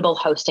reputable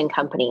hosting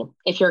company.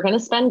 If you're going to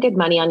spend good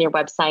money on your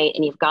website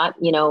and you've got,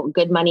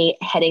 good money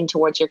heading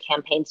towards your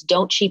campaigns,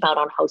 don't cheap out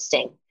on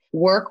hosting.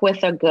 Work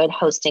with a good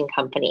hosting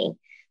company.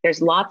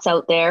 There's lots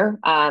out there.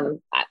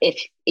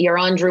 If you're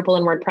on Drupal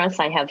and WordPress,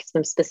 I have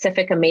some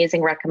specific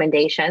amazing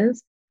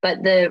recommendations.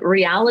 But the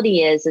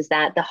reality is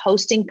that the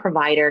hosting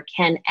provider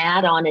can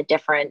add on a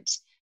different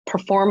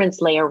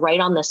performance layer right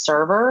on the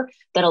server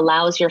that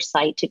allows your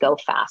site to go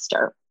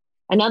faster.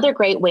 Another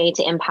great way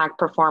to impact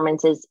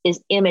performance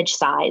is image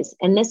size.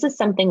 And this is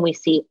something we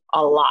see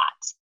a lot,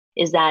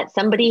 is that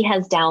somebody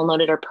has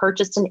downloaded or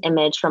purchased an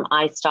image from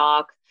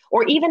iStock,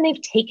 or even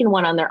they've taken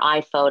one on their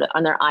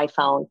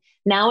iPhone.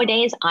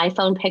 Nowadays,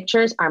 iPhone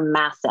pictures are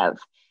massive.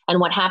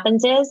 And what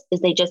happens is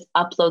they just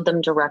upload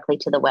them directly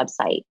to the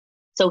website.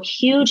 So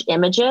huge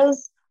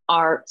images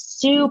are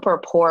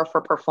super poor for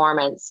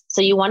performance.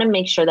 So you want to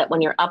make sure that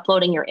when you're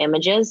uploading your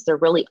images, they're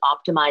really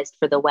optimized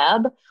for the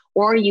web,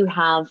 or you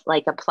have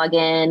like a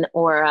plugin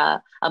or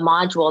a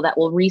module that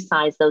will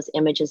resize those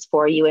images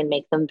for you and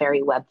make them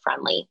very web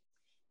friendly.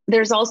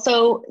 There's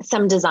also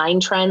some design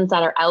trends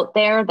that are out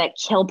there that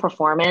kill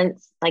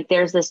performance. Like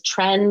there's this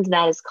trend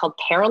that is called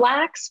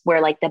parallax,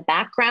 where like the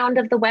background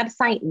of the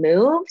website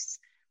moves.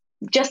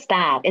 Just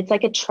that. It's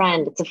like a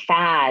trend. It's a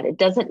fad. It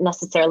doesn't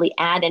necessarily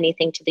add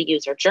anything to the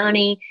user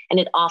journey, and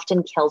it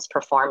often kills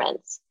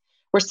performance.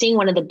 We're seeing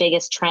one of the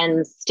biggest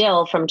trends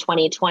still from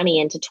 2020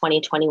 into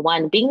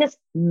 2021 being this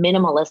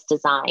minimalist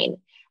design,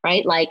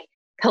 right? Like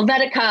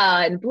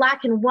Helvetica and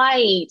black and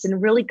white and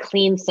really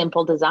clean,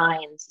 simple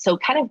designs. So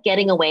kind of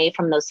getting away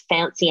from those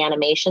fancy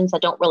animations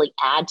that don't really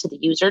add to the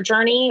user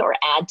journey or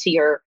add to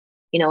your,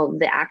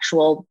 the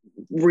actual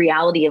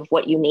reality of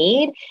what you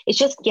need. It's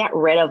just get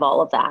rid of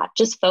all of that.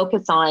 Just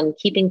focus on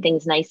keeping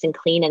things nice and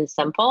clean and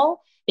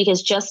simple,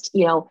 because just,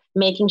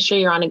 making sure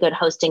you're on a good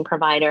hosting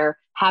provider,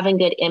 having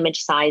good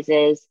image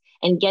sizes,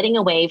 and getting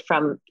away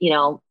from,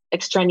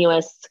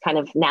 extraneous kind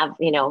of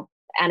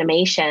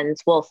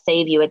animations will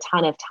save you a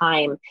ton of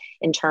time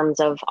in terms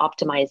of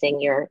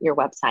optimizing your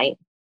website.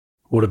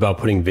 What about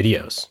putting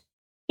videos?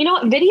 You know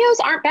what? Videos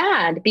aren't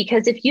bad,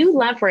 because if you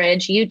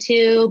leverage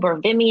YouTube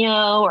or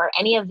Vimeo or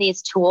any of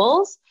these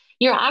tools,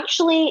 you're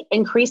actually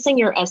increasing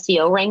your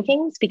SEO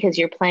rankings because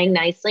you're playing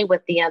nicely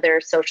with the other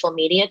social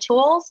media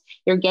tools.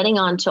 You're getting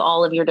onto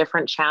all of your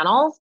different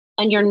channels,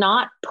 and you're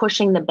not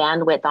pushing the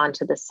bandwidth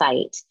onto the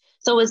site.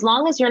 So as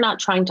long as you're not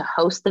trying to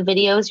host the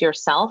videos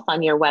yourself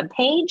on your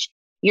webpage,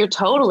 you're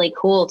totally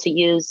cool to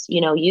use,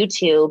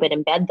 YouTube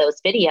and embed those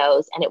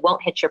videos, and it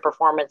won't hit your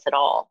performance at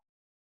all.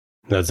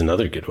 That's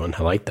another good one.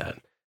 I like that.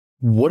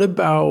 What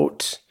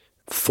about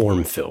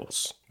form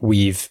fills?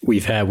 We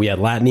had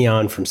Latiny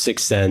on from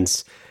 6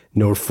 Sense,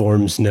 no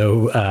forms,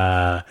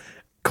 no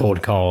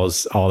cold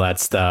calls, all that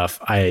stuff.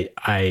 I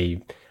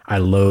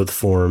loathe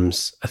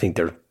forms. I think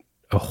they're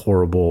a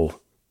horrible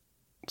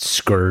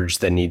scourge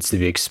that needs to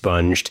be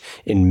expunged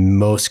in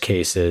most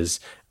cases.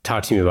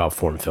 Talk to me about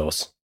form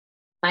fills.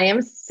 I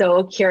am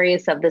so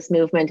curious of this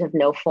movement of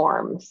no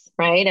forms,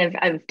 right?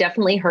 I've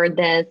definitely heard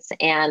this,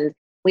 and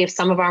we have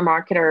some of our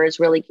marketers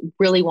really,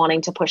 really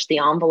wanting to push the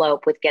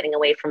envelope with getting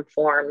away from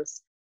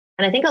forms.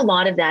 And I think a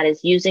lot of that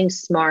is using a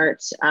smart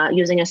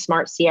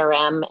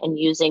CRM and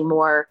using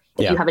more,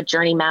 if you have a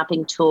journey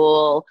mapping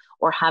tool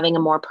or having a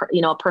more,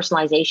 a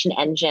personalization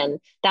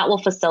engine that will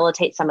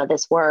facilitate some of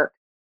this work.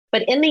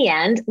 But in the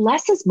end,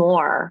 less is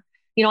more.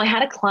 I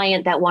had a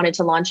client that wanted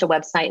to launch a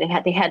website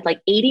and they had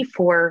like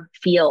 84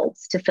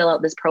 fields to fill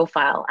out this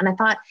profile. And I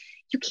thought,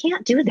 you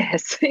can't do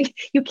this.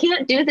 You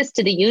can't do this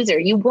to the user.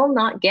 You will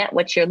not get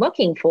what you're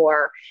looking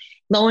for.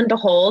 Lo and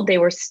behold, they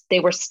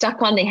were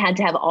stuck on, they had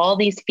to have all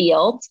these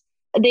fields.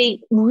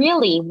 They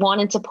really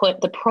wanted to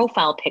put the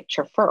profile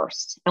picture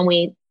first. And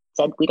we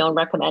said, we don't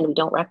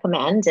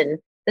recommend. And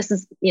this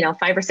is,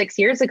 5 or 6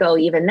 years ago,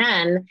 even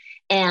then.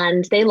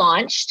 And they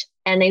launched,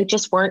 and they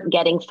just weren't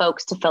getting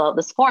folks to fill out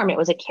this form. It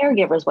was a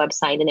caregiver's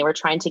website, and they were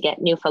trying to get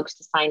new folks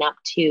to sign up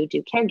to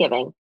do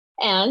caregiving.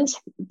 And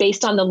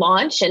based on the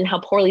launch and how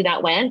poorly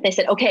that went, they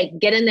said, okay,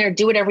 get in there,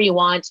 do whatever you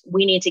want.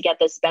 We need to get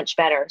this much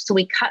better. So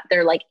we cut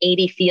their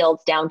 80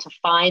 fields down to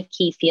 5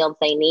 key fields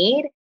they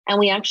need. And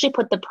we actually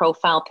put the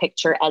profile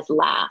picture as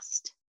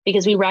last,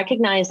 because we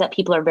recognize that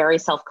people are very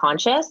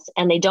self-conscious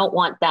and they don't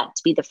want that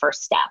to be the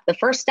first step. The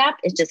first step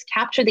is just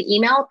capture the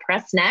email,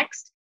 press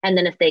next. And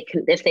then if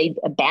they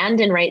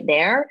abandon right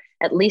there,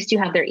 at least you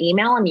have their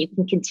email and you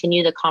can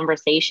continue the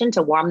conversation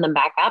to warm them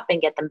back up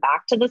and get them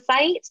back to the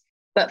site.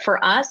 But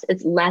for us,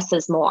 it's less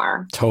is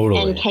more.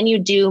 Totally. And can you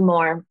do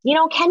more?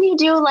 Can you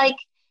do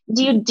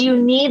do you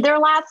need their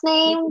last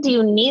name? Do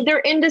you need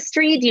their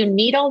industry? Do you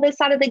need all this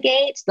out of the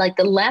gate?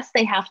 The less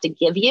they have to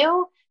give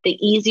you, the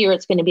easier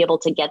it's going to be able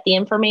to get the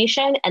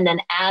information. And then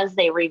as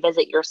they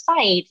revisit your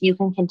site, you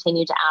can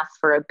continue to ask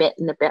for a bit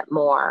and a bit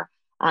more.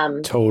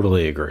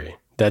 Totally agree.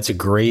 That's a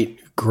great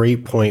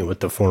point with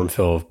the form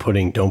fill of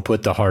don't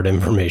put the hard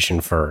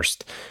information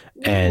first.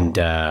 And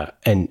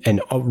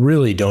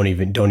really don't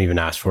even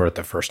ask for it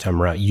the first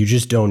time around. You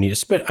just don't need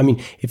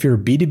to if you're a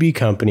B2B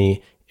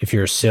company, if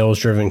you're a sales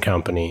driven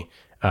company,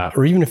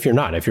 or even if you're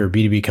not, if you're a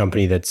B2B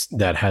company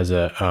that has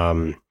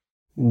a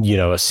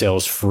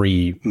sales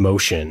free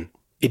motion,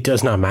 it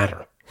does not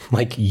matter.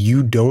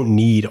 You don't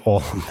need all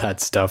of that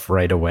stuff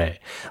right away.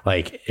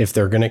 If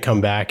they're going to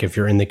come back, if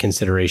you're in the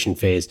consideration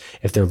phase,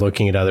 if they're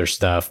looking at other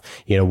stuff,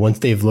 once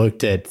they've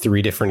looked at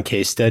 3 different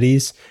case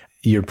studies,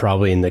 you're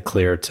probably in the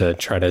clear to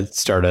try to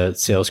start a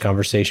sales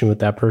conversation with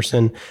that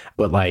person.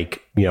 But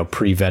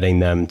pre-vetting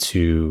them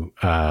to,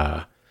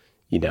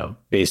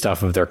 based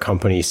off of their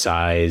company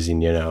size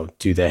and,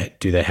 do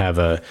they have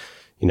a,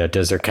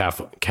 does their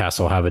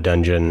castle have a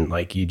dungeon?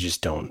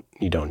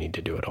 You don't need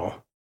to do it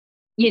all.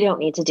 You don't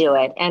need to do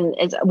it. And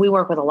we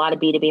work with a lot of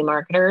B2B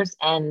marketers,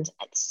 and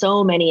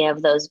so many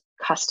of those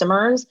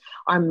customers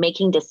are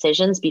making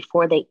decisions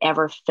before they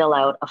ever fill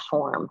out a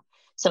form.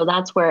 So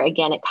that's where,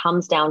 again, it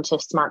comes down to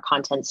smart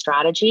content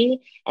strategy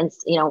and,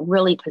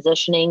 really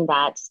positioning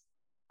that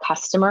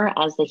customer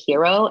as the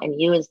hero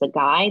and you as the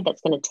guide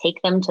that's going to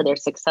take them to their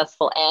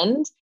successful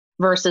end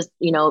versus,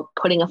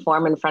 putting a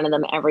form in front of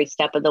them every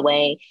step of the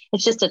way.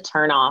 It's just a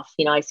turnoff.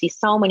 I see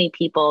so many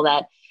people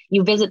that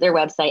you visit their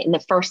website and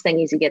the first thing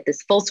is you get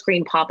this full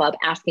screen pop-up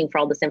asking for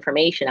all this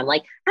information. I'm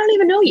like, I don't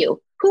even know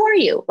you. Who are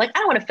you? Like, I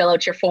don't want to fill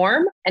out your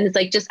form. And it's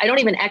like, I don't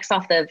even X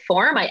off the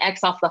form. I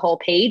X off the whole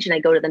page and I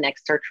go to the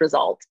next search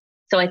result.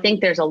 So I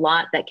think there's a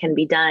lot that can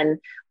be done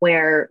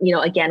where,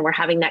 again, we're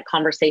having that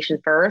conversation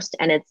first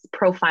and it's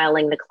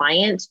profiling the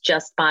client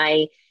just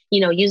by,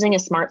 using a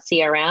smart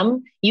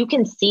CRM. You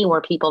can see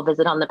where people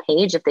visit on the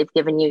page if they've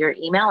given you your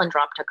email and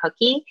dropped a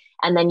cookie,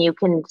 and then you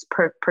can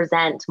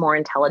present more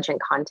intelligent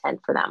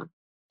content for them.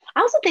 I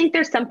also think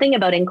there's something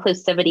about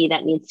inclusivity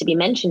that needs to be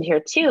mentioned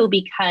here too,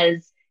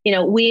 because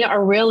we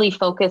are really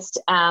focused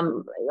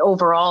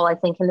overall, I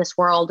think, in this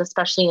world,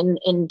 especially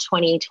in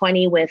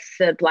 2020 with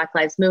the Black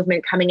Lives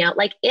Movement coming out,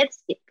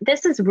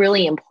 this is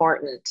really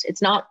important.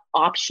 It's not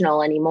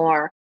optional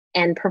anymore.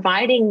 And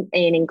providing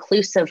an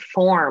inclusive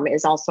form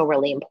is also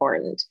really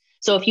important.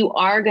 So if you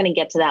are going to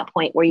get to that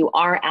point where you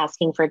are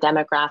asking for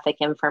demographic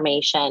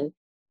information,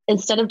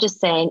 instead of just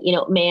saying,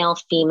 male,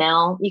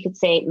 female, you could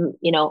say,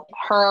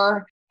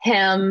 her,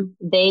 him,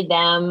 they,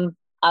 them,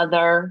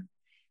 other.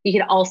 You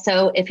could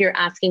also, if you're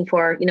asking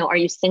for, are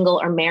you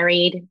single or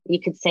married? You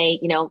could say,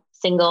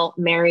 single,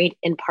 married,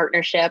 in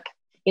partnership.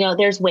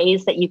 There's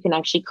ways that you can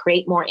actually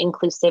create more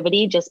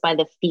inclusivity just by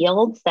the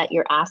fields that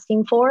you're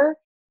asking for.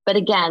 But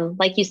again,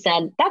 like you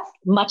said, that's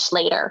much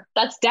later.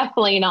 That's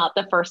definitely not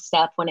the first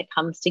step when it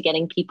comes to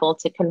getting people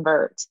to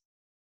convert.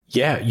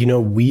 Yeah.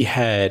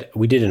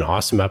 We did an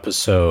awesome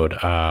episode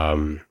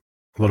a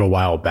little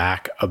while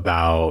back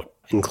about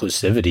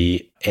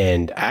inclusivity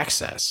and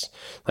access.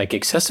 Like,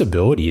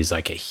 accessibility is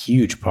like a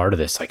huge part of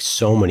this. Like,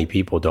 so many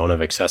people don't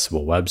have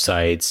accessible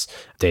websites.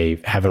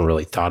 They haven't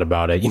really thought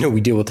about it.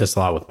 We deal with this a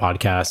lot with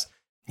podcasts.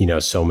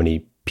 So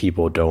many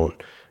people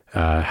don't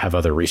have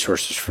other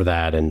resources for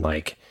that. And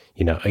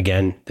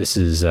again, this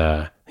is,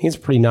 I think it's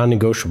pretty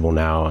non-negotiable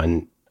now,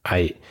 and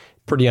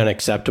pretty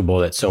unacceptable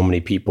that so many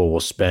people will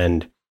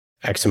spend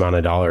X amount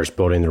of dollars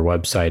building their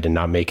website and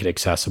not make it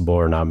accessible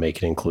or not make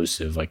it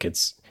inclusive. Like,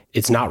 it's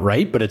not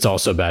right, but it's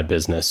also bad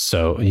business.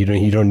 So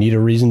you don't need a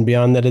reason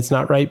beyond that it's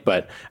not right,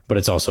 but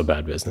it's also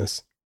bad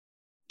business.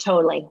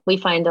 Totally. We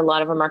find a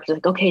lot of our marketers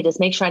like, okay,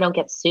 just make sure I don't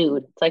get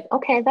sued. It's like,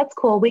 okay, that's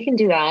cool. We can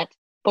do that.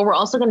 But we're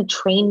also going to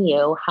train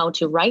you how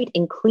to write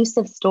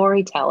inclusive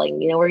storytelling.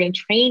 We're going to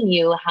train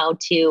you how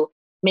to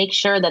make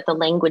sure that the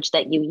language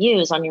that you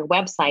use on your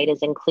website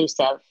is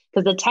inclusive,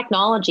 because the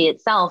technology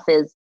itself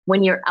is,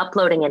 when you're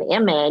uploading an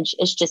image,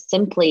 it's just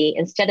simply,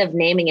 instead of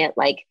naming it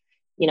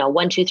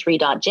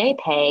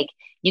 123.jpg,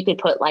 you could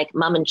put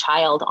mom and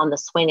child on the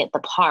swing at the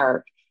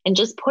park, and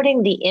just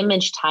putting the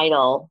image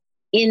title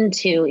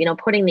into,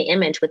 putting the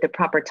image with the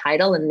proper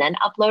title and then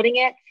uploading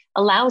it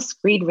allows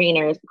screen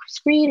readers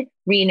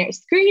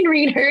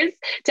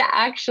to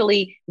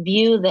actually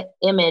view the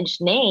image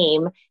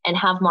name and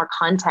have more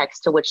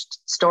context to which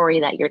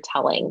story that you're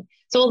telling.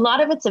 So a lot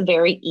of it's a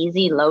very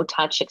easy, low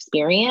touch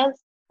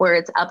experience where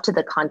it's up to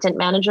the content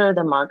manager,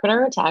 the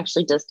marketer, to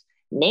actually just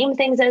name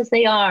things as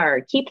they are,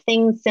 keep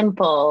things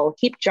simple,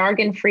 keep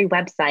jargon-free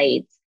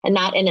websites. And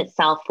that in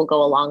itself will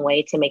go a long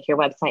way to make your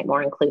website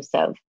more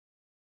inclusive.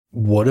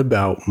 What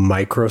about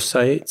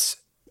microsites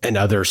and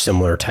other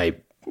similar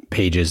type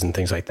pages and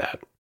things like that?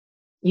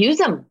 Use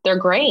them. They're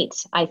great.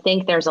 I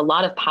think there's a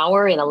lot of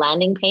power in a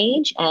landing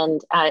page.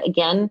 And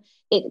again,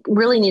 it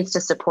really needs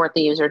to support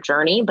the user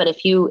journey. But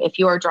if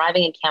you are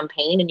driving a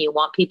campaign and you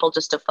want people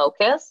just to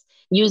focus,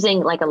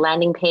 using a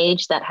landing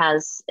page that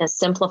has a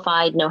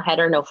simplified no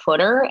header, no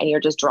footer, and you're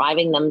just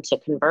driving them to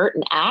convert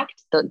and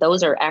act,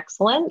 those are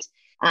excellent.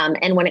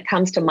 And when it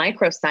comes to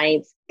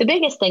microsites, the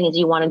biggest thing is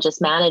you want to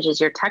just manage is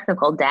your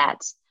technical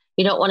debt.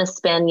 You don't want to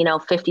spend,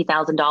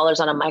 $50,000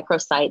 on a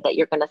microsite that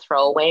you're going to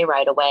throw away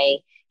right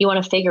away. You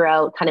want to figure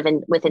out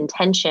with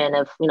intention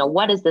of,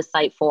 what is this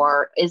site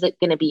for? Is it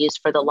going to be used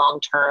for the long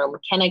term?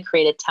 Can I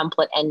create a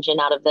template engine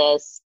out of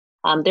this?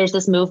 There's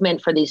this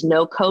movement for these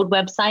no-code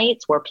websites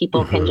where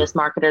people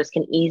marketers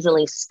can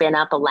easily spin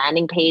up a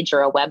landing page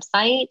or a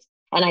website.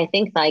 And I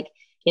think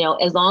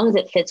as long as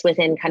it fits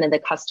within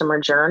the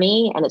customer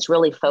journey and it's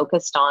really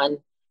focused on,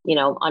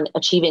 on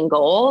achieving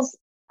goals,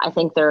 I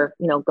think they're,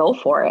 go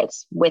for it.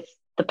 With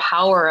the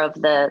power of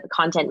the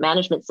content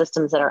management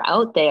systems that are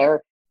out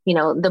there,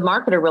 the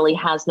marketer really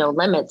has no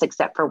limits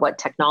except for what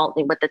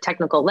the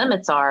technical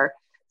limits are.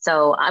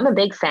 So I'm a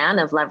big fan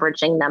of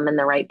leveraging them in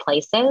the right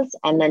places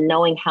and then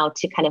knowing how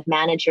to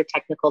manage your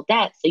technical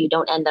debt so you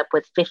don't end up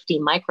with 50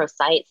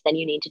 microsites. Then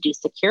you need to do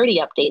security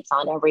updates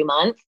on every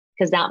month,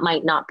 because that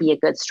might not be a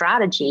good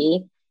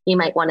strategy. You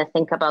might want to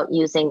think about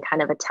using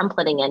a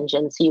templating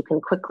engine so you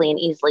can quickly and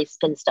easily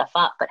spin stuff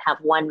up, but have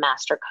one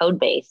master code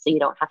base so you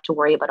don't have to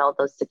worry about all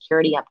those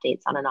security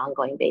updates on an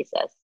ongoing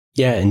basis.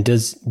 Yeah. And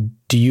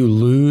do you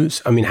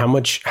lose, how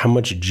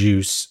much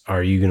juice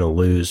are you going to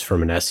lose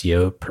from an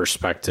SEO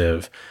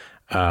perspective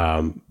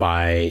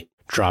by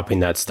dropping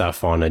that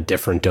stuff on a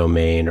different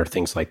domain or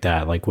things like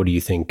that? Like, what do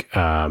you think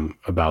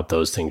about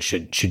those things?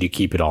 Should you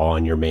keep it all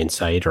on your main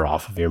site or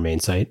off of your main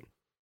site?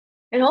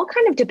 It all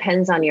kind of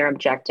depends on your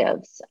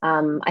objectives.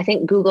 I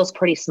think Google's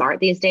pretty smart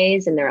these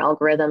days and their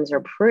algorithms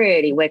are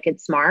pretty wicked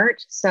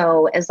smart.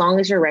 So as long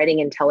as you're writing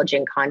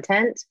intelligent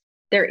content,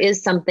 there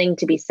is something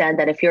to be said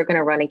that if you're going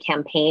to run a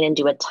campaign and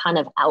do a ton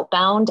of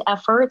outbound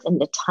effort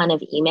and a ton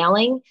of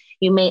emailing,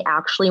 you may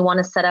actually want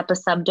to set up a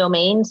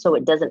subdomain so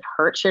it doesn't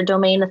hurt your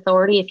domain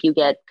authority if you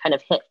get kind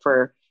of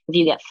if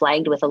you get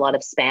flagged with a lot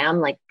of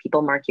spam, like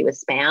people mark you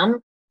as spam.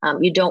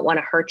 You don't want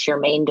to hurt your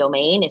main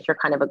domain if you're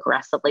kind of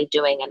aggressively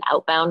doing an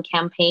outbound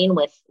campaign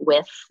with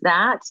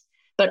that.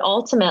 But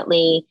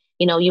ultimately,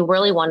 you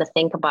really want to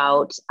think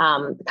about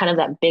kind of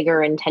that bigger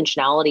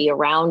intentionality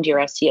around your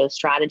SEO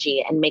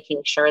strategy and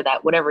making sure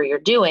that whatever you're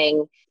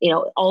doing,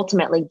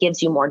 ultimately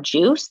gives you more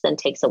juice than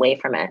takes away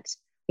from it.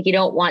 Like you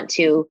don't want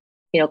to,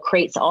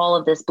 create all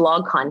of this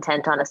blog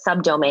content on a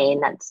subdomain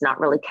that's not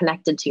really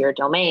connected to your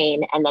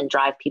domain and then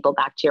drive people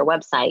back to your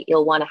website.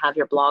 You'll want to have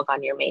your blog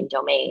on your main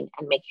domain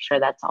and make sure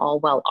that's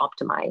all well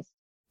optimized.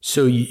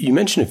 So you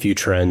mentioned a few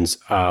trends.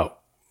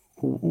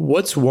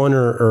 What's one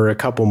or a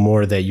couple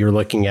more that you're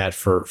looking at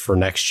for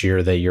next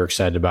year that you're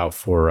excited about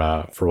for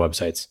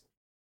websites?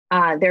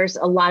 There's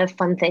a lot of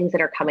fun things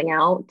that are coming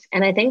out.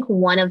 And I think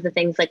one of the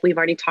things like we've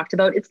already talked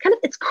about,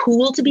 it's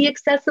cool to be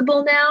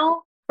accessible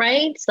now,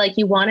 right? Like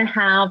you want to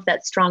have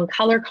that strong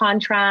color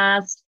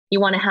contrast. You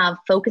want to have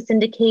focus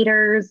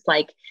indicators,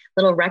 like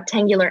little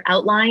rectangular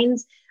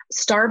outlines.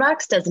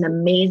 Starbucks does an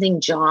amazing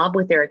job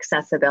with their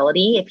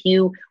accessibility. If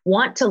you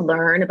want to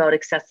learn about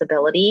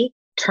accessibility,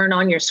 turn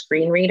on your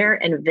screen reader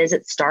and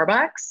visit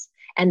Starbucks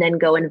and then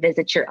go and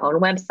visit your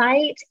own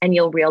website and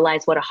you'll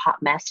realize what a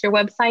hot mess your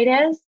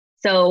website is.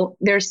 So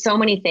there's so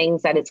many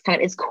things that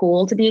it's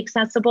cool to be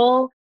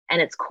accessible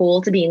and it's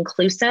cool to be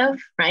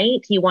inclusive,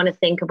 right? You want to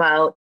think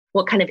about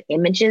what kind of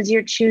images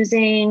you're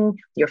choosing,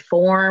 your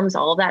forms,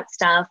 all that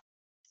stuff.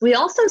 We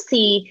also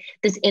see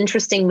this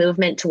interesting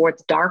movement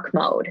towards dark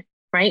mode,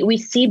 right? We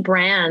see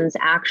brands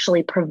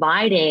actually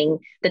providing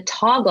the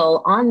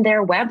toggle on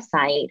their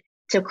website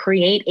to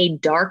create a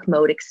dark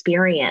mode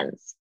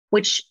experience,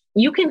 which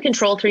you can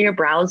control through your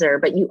browser,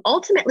 but you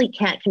ultimately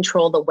can't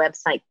control the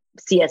website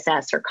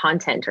CSS or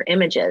content or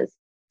images.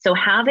 So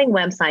having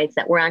websites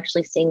that we're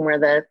actually seeing where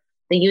the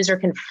user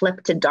can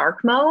flip to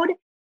dark mode,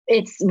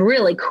 it's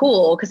really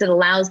cool because it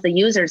allows the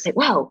user to say,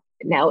 whoa,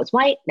 now it's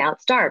white, now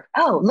it's dark.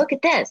 Oh, look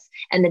at this.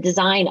 And the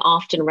design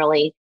often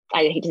really,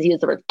 I hate to use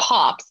the word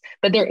pops,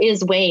 but there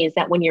is ways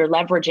that when you're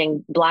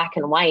leveraging black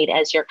and white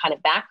as your kind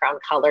of background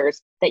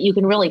colors, that you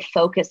can really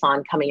focus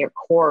on kind of your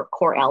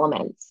core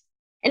elements.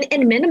 And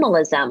in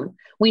minimalism,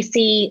 we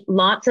see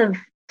lots of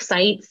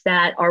sites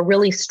that are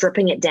really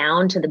stripping it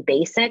down to the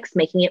basics,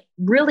 making it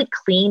really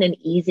clean and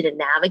easy to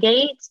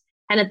navigate.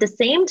 And at the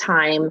same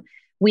time,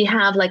 we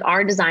have like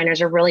our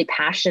designers are really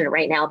passionate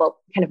right now about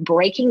kind of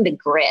breaking the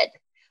grid.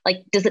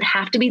 Like, does it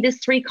have to be this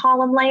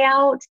 3-column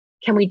layout?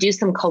 Can we do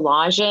some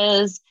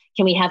collages?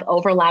 Can we have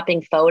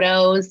overlapping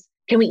photos?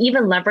 Can we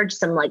even leverage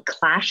some like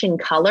clashing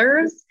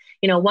colors?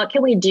 What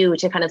can we do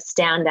to kind of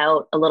stand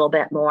out a little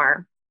bit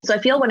more? So I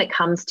feel when it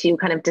comes to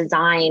kind of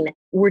design,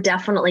 we're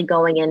definitely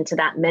going into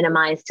that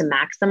minimize to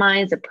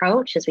maximize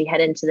approach as we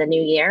head into the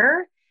new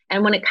year.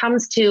 And when it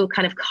comes to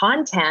kind of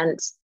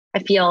content, I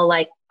feel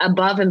like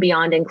above and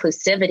beyond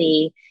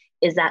inclusivity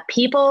is that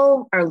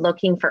people are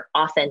looking for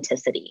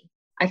authenticity.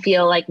 I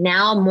feel like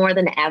now more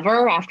than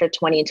ever after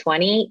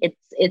 2020,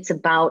 it's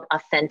about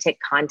authentic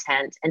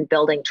content and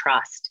building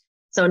trust.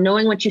 So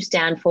knowing what you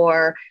stand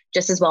for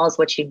just as well as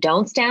what you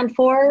don't stand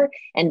for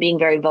and being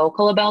very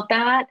vocal about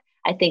that,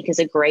 I think is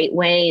a great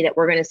way that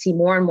we're going to see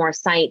more and more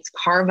sites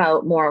carve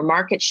out more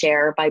market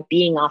share by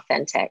being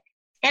authentic.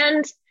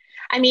 And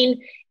I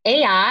mean,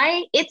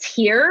 AI, it's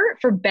here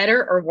for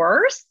better or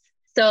worse.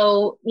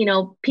 So,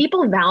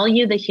 people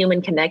value the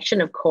human connection,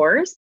 of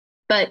course,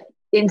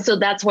 and so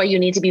that's why you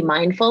need to be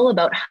mindful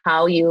about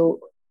how you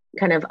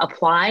kind of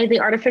apply the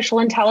artificial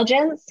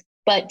intelligence.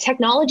 But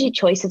technology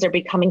choices are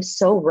becoming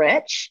so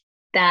rich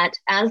that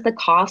as the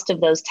cost of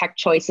those tech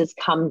choices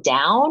come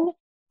down,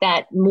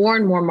 that more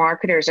and more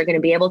marketers are going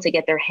to be able to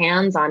get their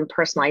hands on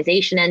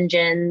personalization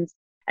engines.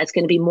 It's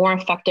going to be more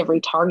effective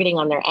retargeting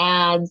on their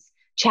ads.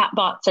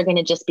 Chatbots are going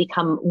to just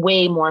become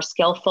way more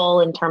skillful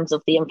in terms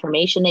of the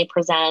information they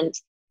present.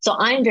 So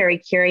I'm very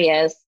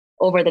curious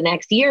over the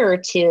next year or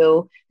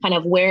two, kind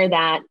of where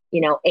that,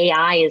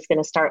 AI is going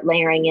to start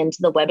layering into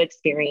the web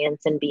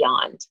experience and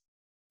beyond.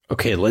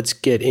 Okay, let's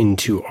get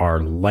into our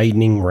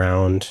lightning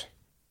round.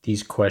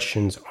 These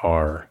questions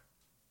are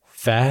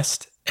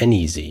fast and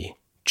easy.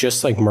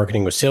 Just like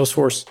marketing with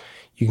Salesforce,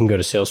 you can go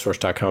to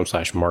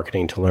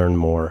salesforce.com/marketing to learn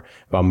more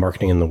about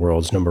marketing in the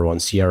world's #1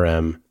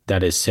 CRM.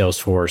 That is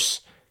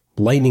Salesforce.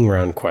 Lightning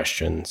round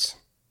questions.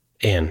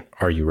 Anne,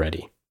 are you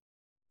ready?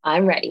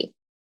 I'm ready.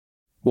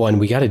 Well, and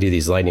we got to do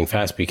these lightning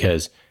fast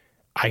because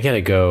I got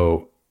to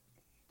go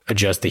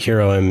adjust the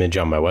hero image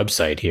on my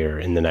website here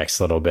in the next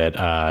little bit.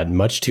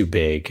 Much too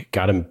big.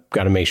 Got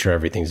to make sure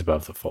everything's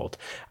above the fold.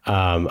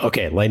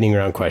 Okay, lightning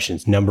round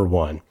questions. Number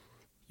one,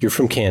 you're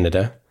from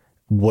Canada.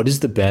 What is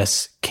the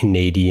best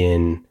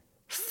Canadian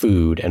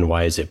food and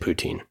why is it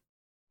poutine?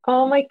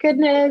 Oh my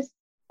goodness.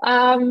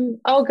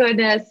 Oh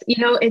goodness.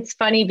 It's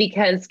funny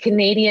because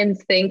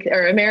Canadians think,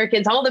 or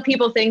Americans, all the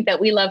people think that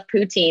we love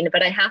poutine,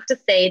 but I have to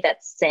say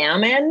that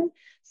salmon,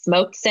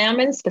 smoked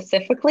salmon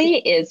specifically,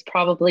 is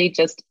probably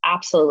just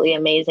absolutely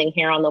amazing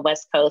here on the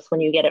West Coast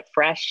when you get it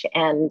fresh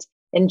and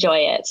enjoy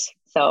it.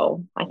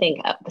 So I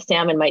think the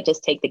salmon might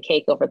just take the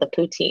cake over the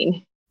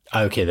poutine.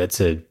 Okay, that's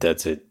a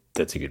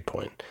good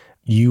point.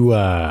 You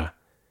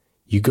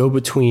go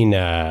between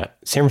San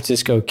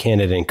Francisco,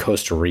 Canada, and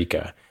Costa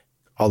Rica.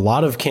 A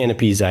lot of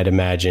canopies, I'd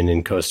imagine,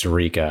 in Costa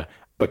Rica,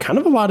 but kind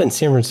of a lot in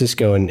San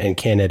Francisco and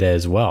Canada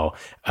as well.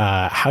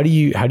 How do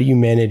you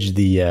manage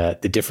the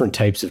different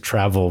types of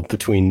travel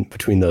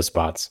between those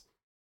spots?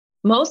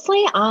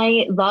 Mostly,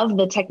 I love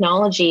the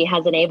technology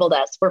has enabled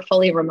us. We're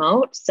fully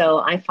remote. So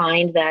I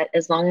find that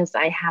as long as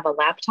I have a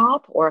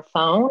laptop or a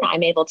phone,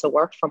 I'm able to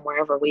work from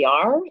wherever we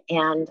are.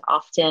 And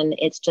often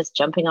it's just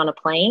jumping on a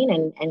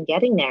plane and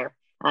getting there.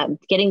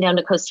 Getting down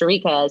to Costa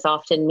Rica is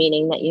often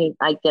meaning that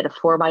I get a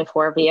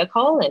 4x4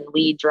 vehicle and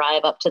we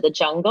drive up to the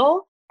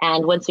jungle.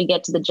 And once we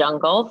get to the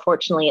jungle,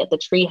 fortunately at the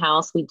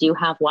treehouse, we do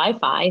have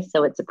Wi-Fi.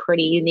 So it's a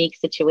pretty unique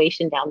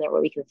situation down there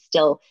where we can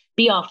still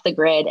be off the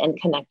grid and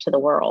connect to the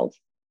world.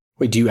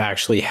 Wait, do you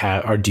actually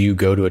do you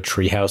go to a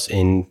treehouse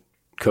in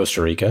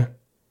Costa Rica?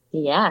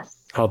 Yes.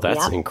 Oh,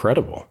 that's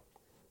incredible.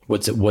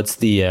 What's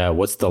the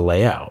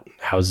layout?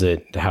 How's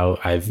it?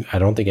 I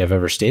don't think I've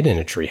ever stayed in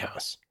a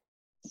treehouse.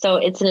 So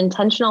it's an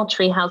intentional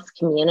treehouse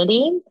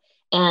community,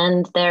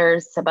 and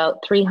there's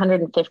about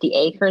 350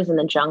 acres in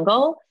the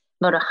jungle.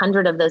 About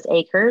 100 of those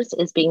acres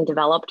is being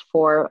developed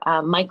for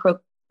micro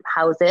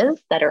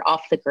houses that are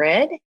off the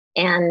grid.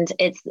 And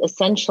it's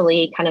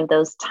essentially kind of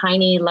those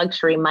tiny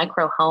luxury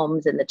micro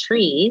homes in the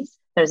trees.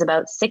 There's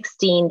about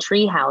 16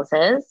 tree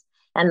houses,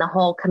 and the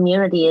whole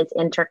community is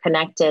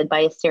interconnected by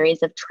a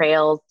series of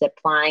trails, zip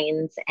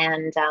lines,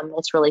 and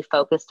it's really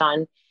focused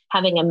on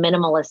having a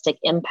minimalistic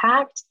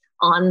impact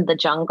on the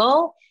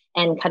jungle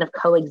and kind of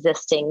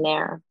coexisting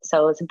there.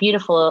 So it's a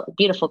beautiful,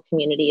 beautiful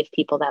community of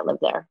people that live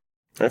there.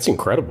 That's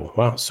incredible.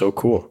 Wow. So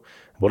cool.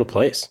 What a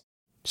place.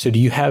 So do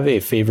you have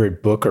a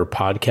favorite book or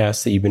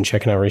podcast that you've been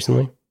checking out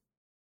recently?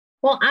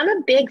 Well, I'm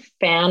a big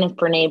fan of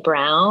Brené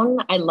Brown.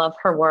 I love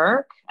her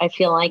work. I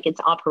feel like it's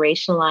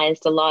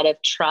operationalized a lot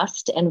of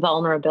trust and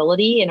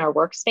vulnerability in our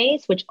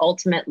workspace, which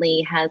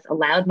ultimately has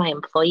allowed my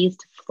employees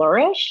to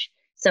flourish.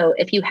 So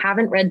if you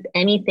haven't read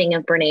anything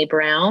of Brené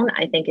Brown,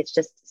 I think it's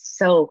just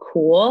so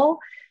cool.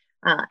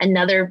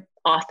 Another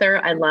author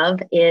I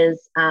love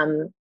is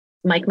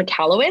Mike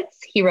Michalowicz.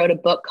 He wrote a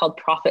book called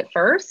Profit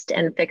First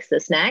and Fix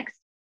This Next.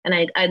 And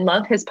I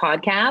love his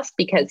podcast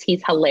because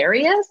he's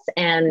hilarious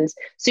and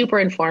super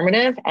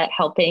informative at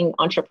helping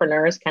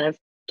entrepreneurs kind of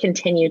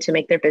continue to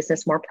make their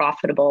business more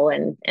profitable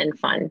and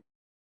fun.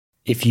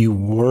 If you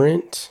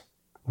weren't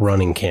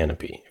running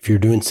Canopy, if you're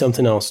doing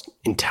something else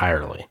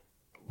entirely,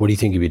 what do you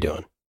think you'd be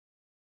doing?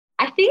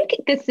 I think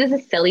this is a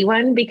silly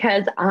one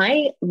because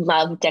I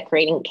love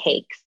decorating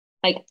cakes.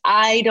 Like,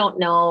 I don't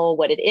know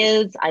what it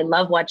is. I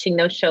love watching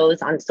those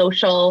shows on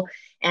social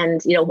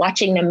and,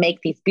 watching them make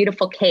these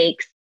beautiful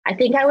cakes. I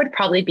think I would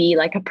probably be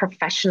like a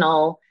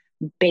professional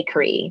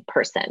bakery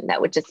person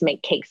that would just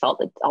make cakes all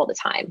the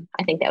time.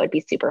 I think that would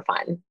be super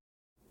fun.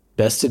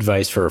 Best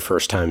advice for a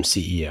first-time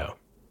CEO?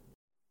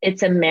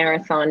 It's a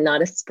marathon,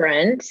 not a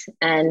sprint.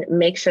 And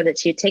make sure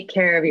that you take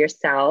care of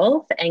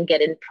yourself and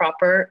get in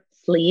proper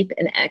sleep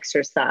and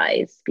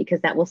exercise,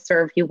 because that will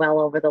serve you well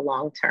over the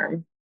long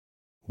term.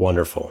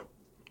 Wonderful.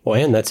 Well,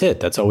 Ann, that's it.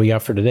 That's all we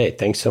got for today.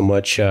 Thanks so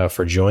much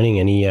for joining.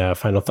 Any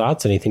final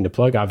thoughts, anything to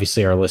plug?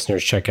 Obviously, our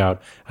listeners, check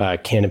out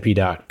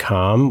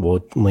canopy.com.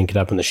 We'll link it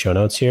up in the show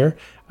notes here.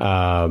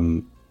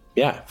 Final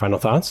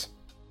thoughts?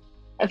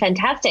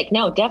 Fantastic.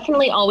 No,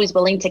 definitely always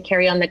willing to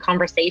carry on the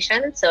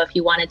conversation. So if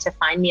you wanted to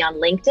find me on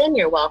LinkedIn,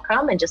 you're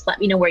welcome. And just let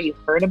me know where you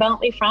heard about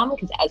me from,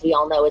 because as we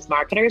all know, as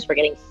marketers, we're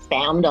getting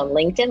spammed on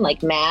LinkedIn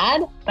like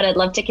mad. But I'd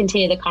love to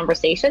continue the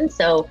conversation.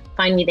 So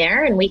find me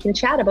there and we can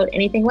chat about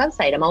anything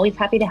website. I'm always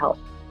happy to help.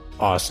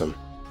 Awesome.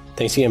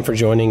 Thanks again for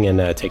joining,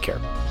 and take care.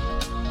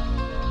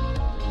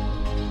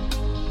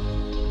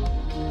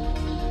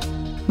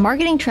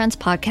 Marketing Trends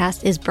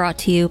Podcast is brought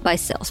to you by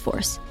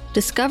Salesforce.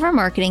 Discover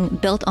marketing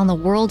built on the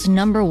world's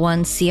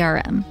 #1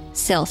 CRM,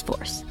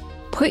 Salesforce.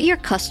 Put your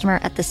customer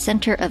at the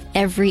center of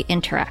every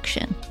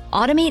interaction.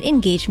 Automate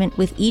engagement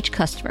with each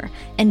customer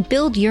and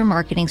build your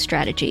marketing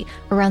strategy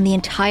around the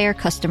entire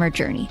customer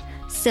journey.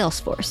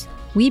 Salesforce.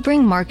 We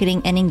bring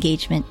marketing and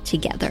engagement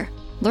together.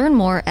 Learn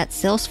more at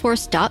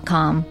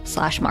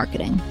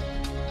salesforce.com/marketing.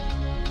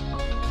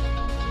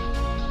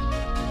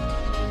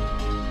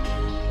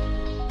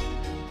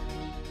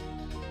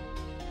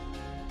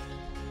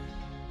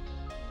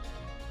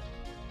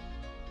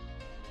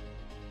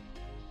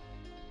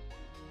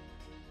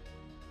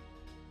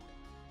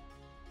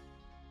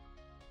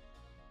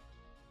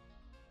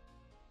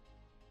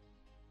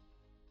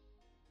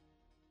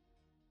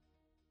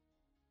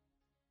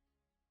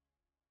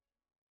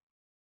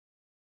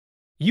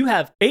 You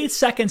have 8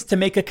 seconds to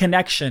make a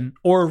connection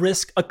or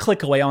risk a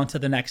click away onto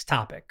the next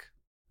topic.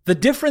 The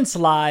difference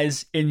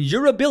lies in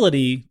your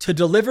ability to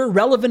deliver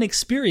relevant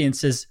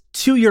experiences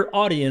to your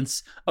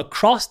audience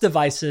across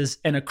devices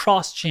and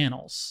across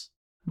channels.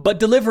 But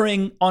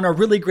delivering on a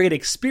really great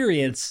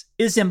experience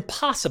is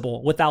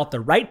impossible without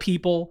the right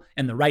people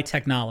and the right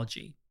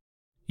technology.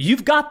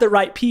 You've got the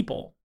right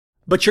people,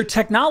 but your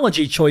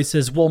technology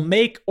choices will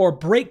make or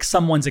break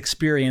someone's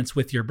experience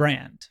with your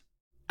brand.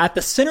 At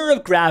the center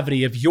of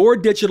gravity of your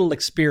digital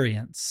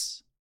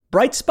experience,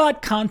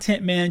 Brightspot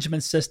Content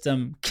Management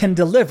System can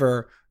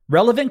deliver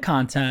relevant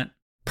content,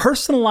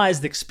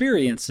 personalized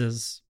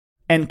experiences,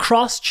 and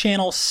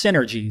cross-channel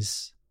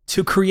synergies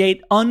to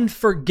create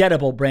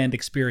unforgettable brand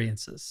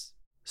experiences,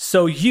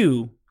 so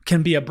you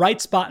can be a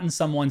bright spot in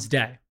someone's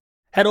day.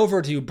 Head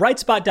over to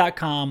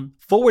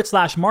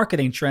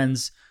brightspot.com/marketing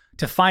trends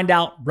to find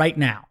out right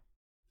now.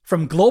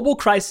 From global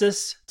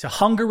crisis to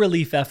hunger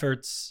relief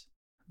efforts,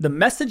 the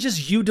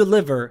messages you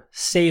deliver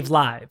save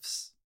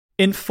lives,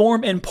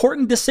 inform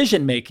important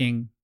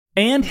decision-making,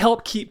 and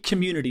help keep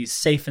communities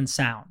safe and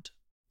sound.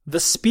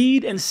 The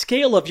speed and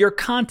scale of your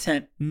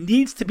content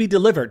needs to be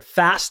delivered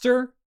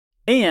faster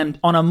and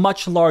on a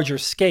much larger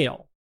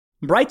scale.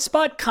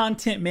 Brightspot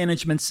Content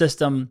Management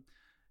System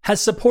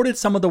has supported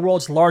some of the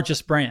world's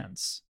largest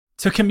brands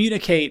to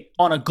communicate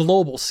on a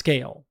global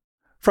scale.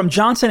 From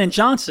Johnson &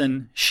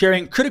 Johnson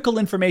sharing critical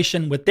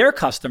information with their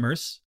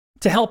customers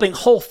to helping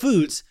Whole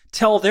Foods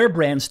tell their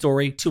brand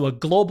story to a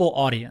global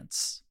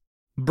audience.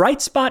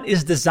 Brightspot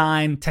is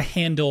designed to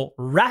handle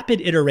rapid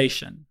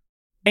iteration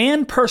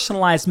and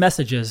personalized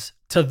messages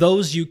to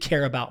those you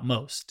care about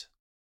most.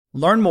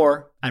 Learn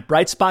more at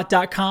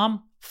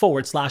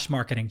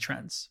brightspot.com/marketing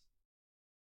trends.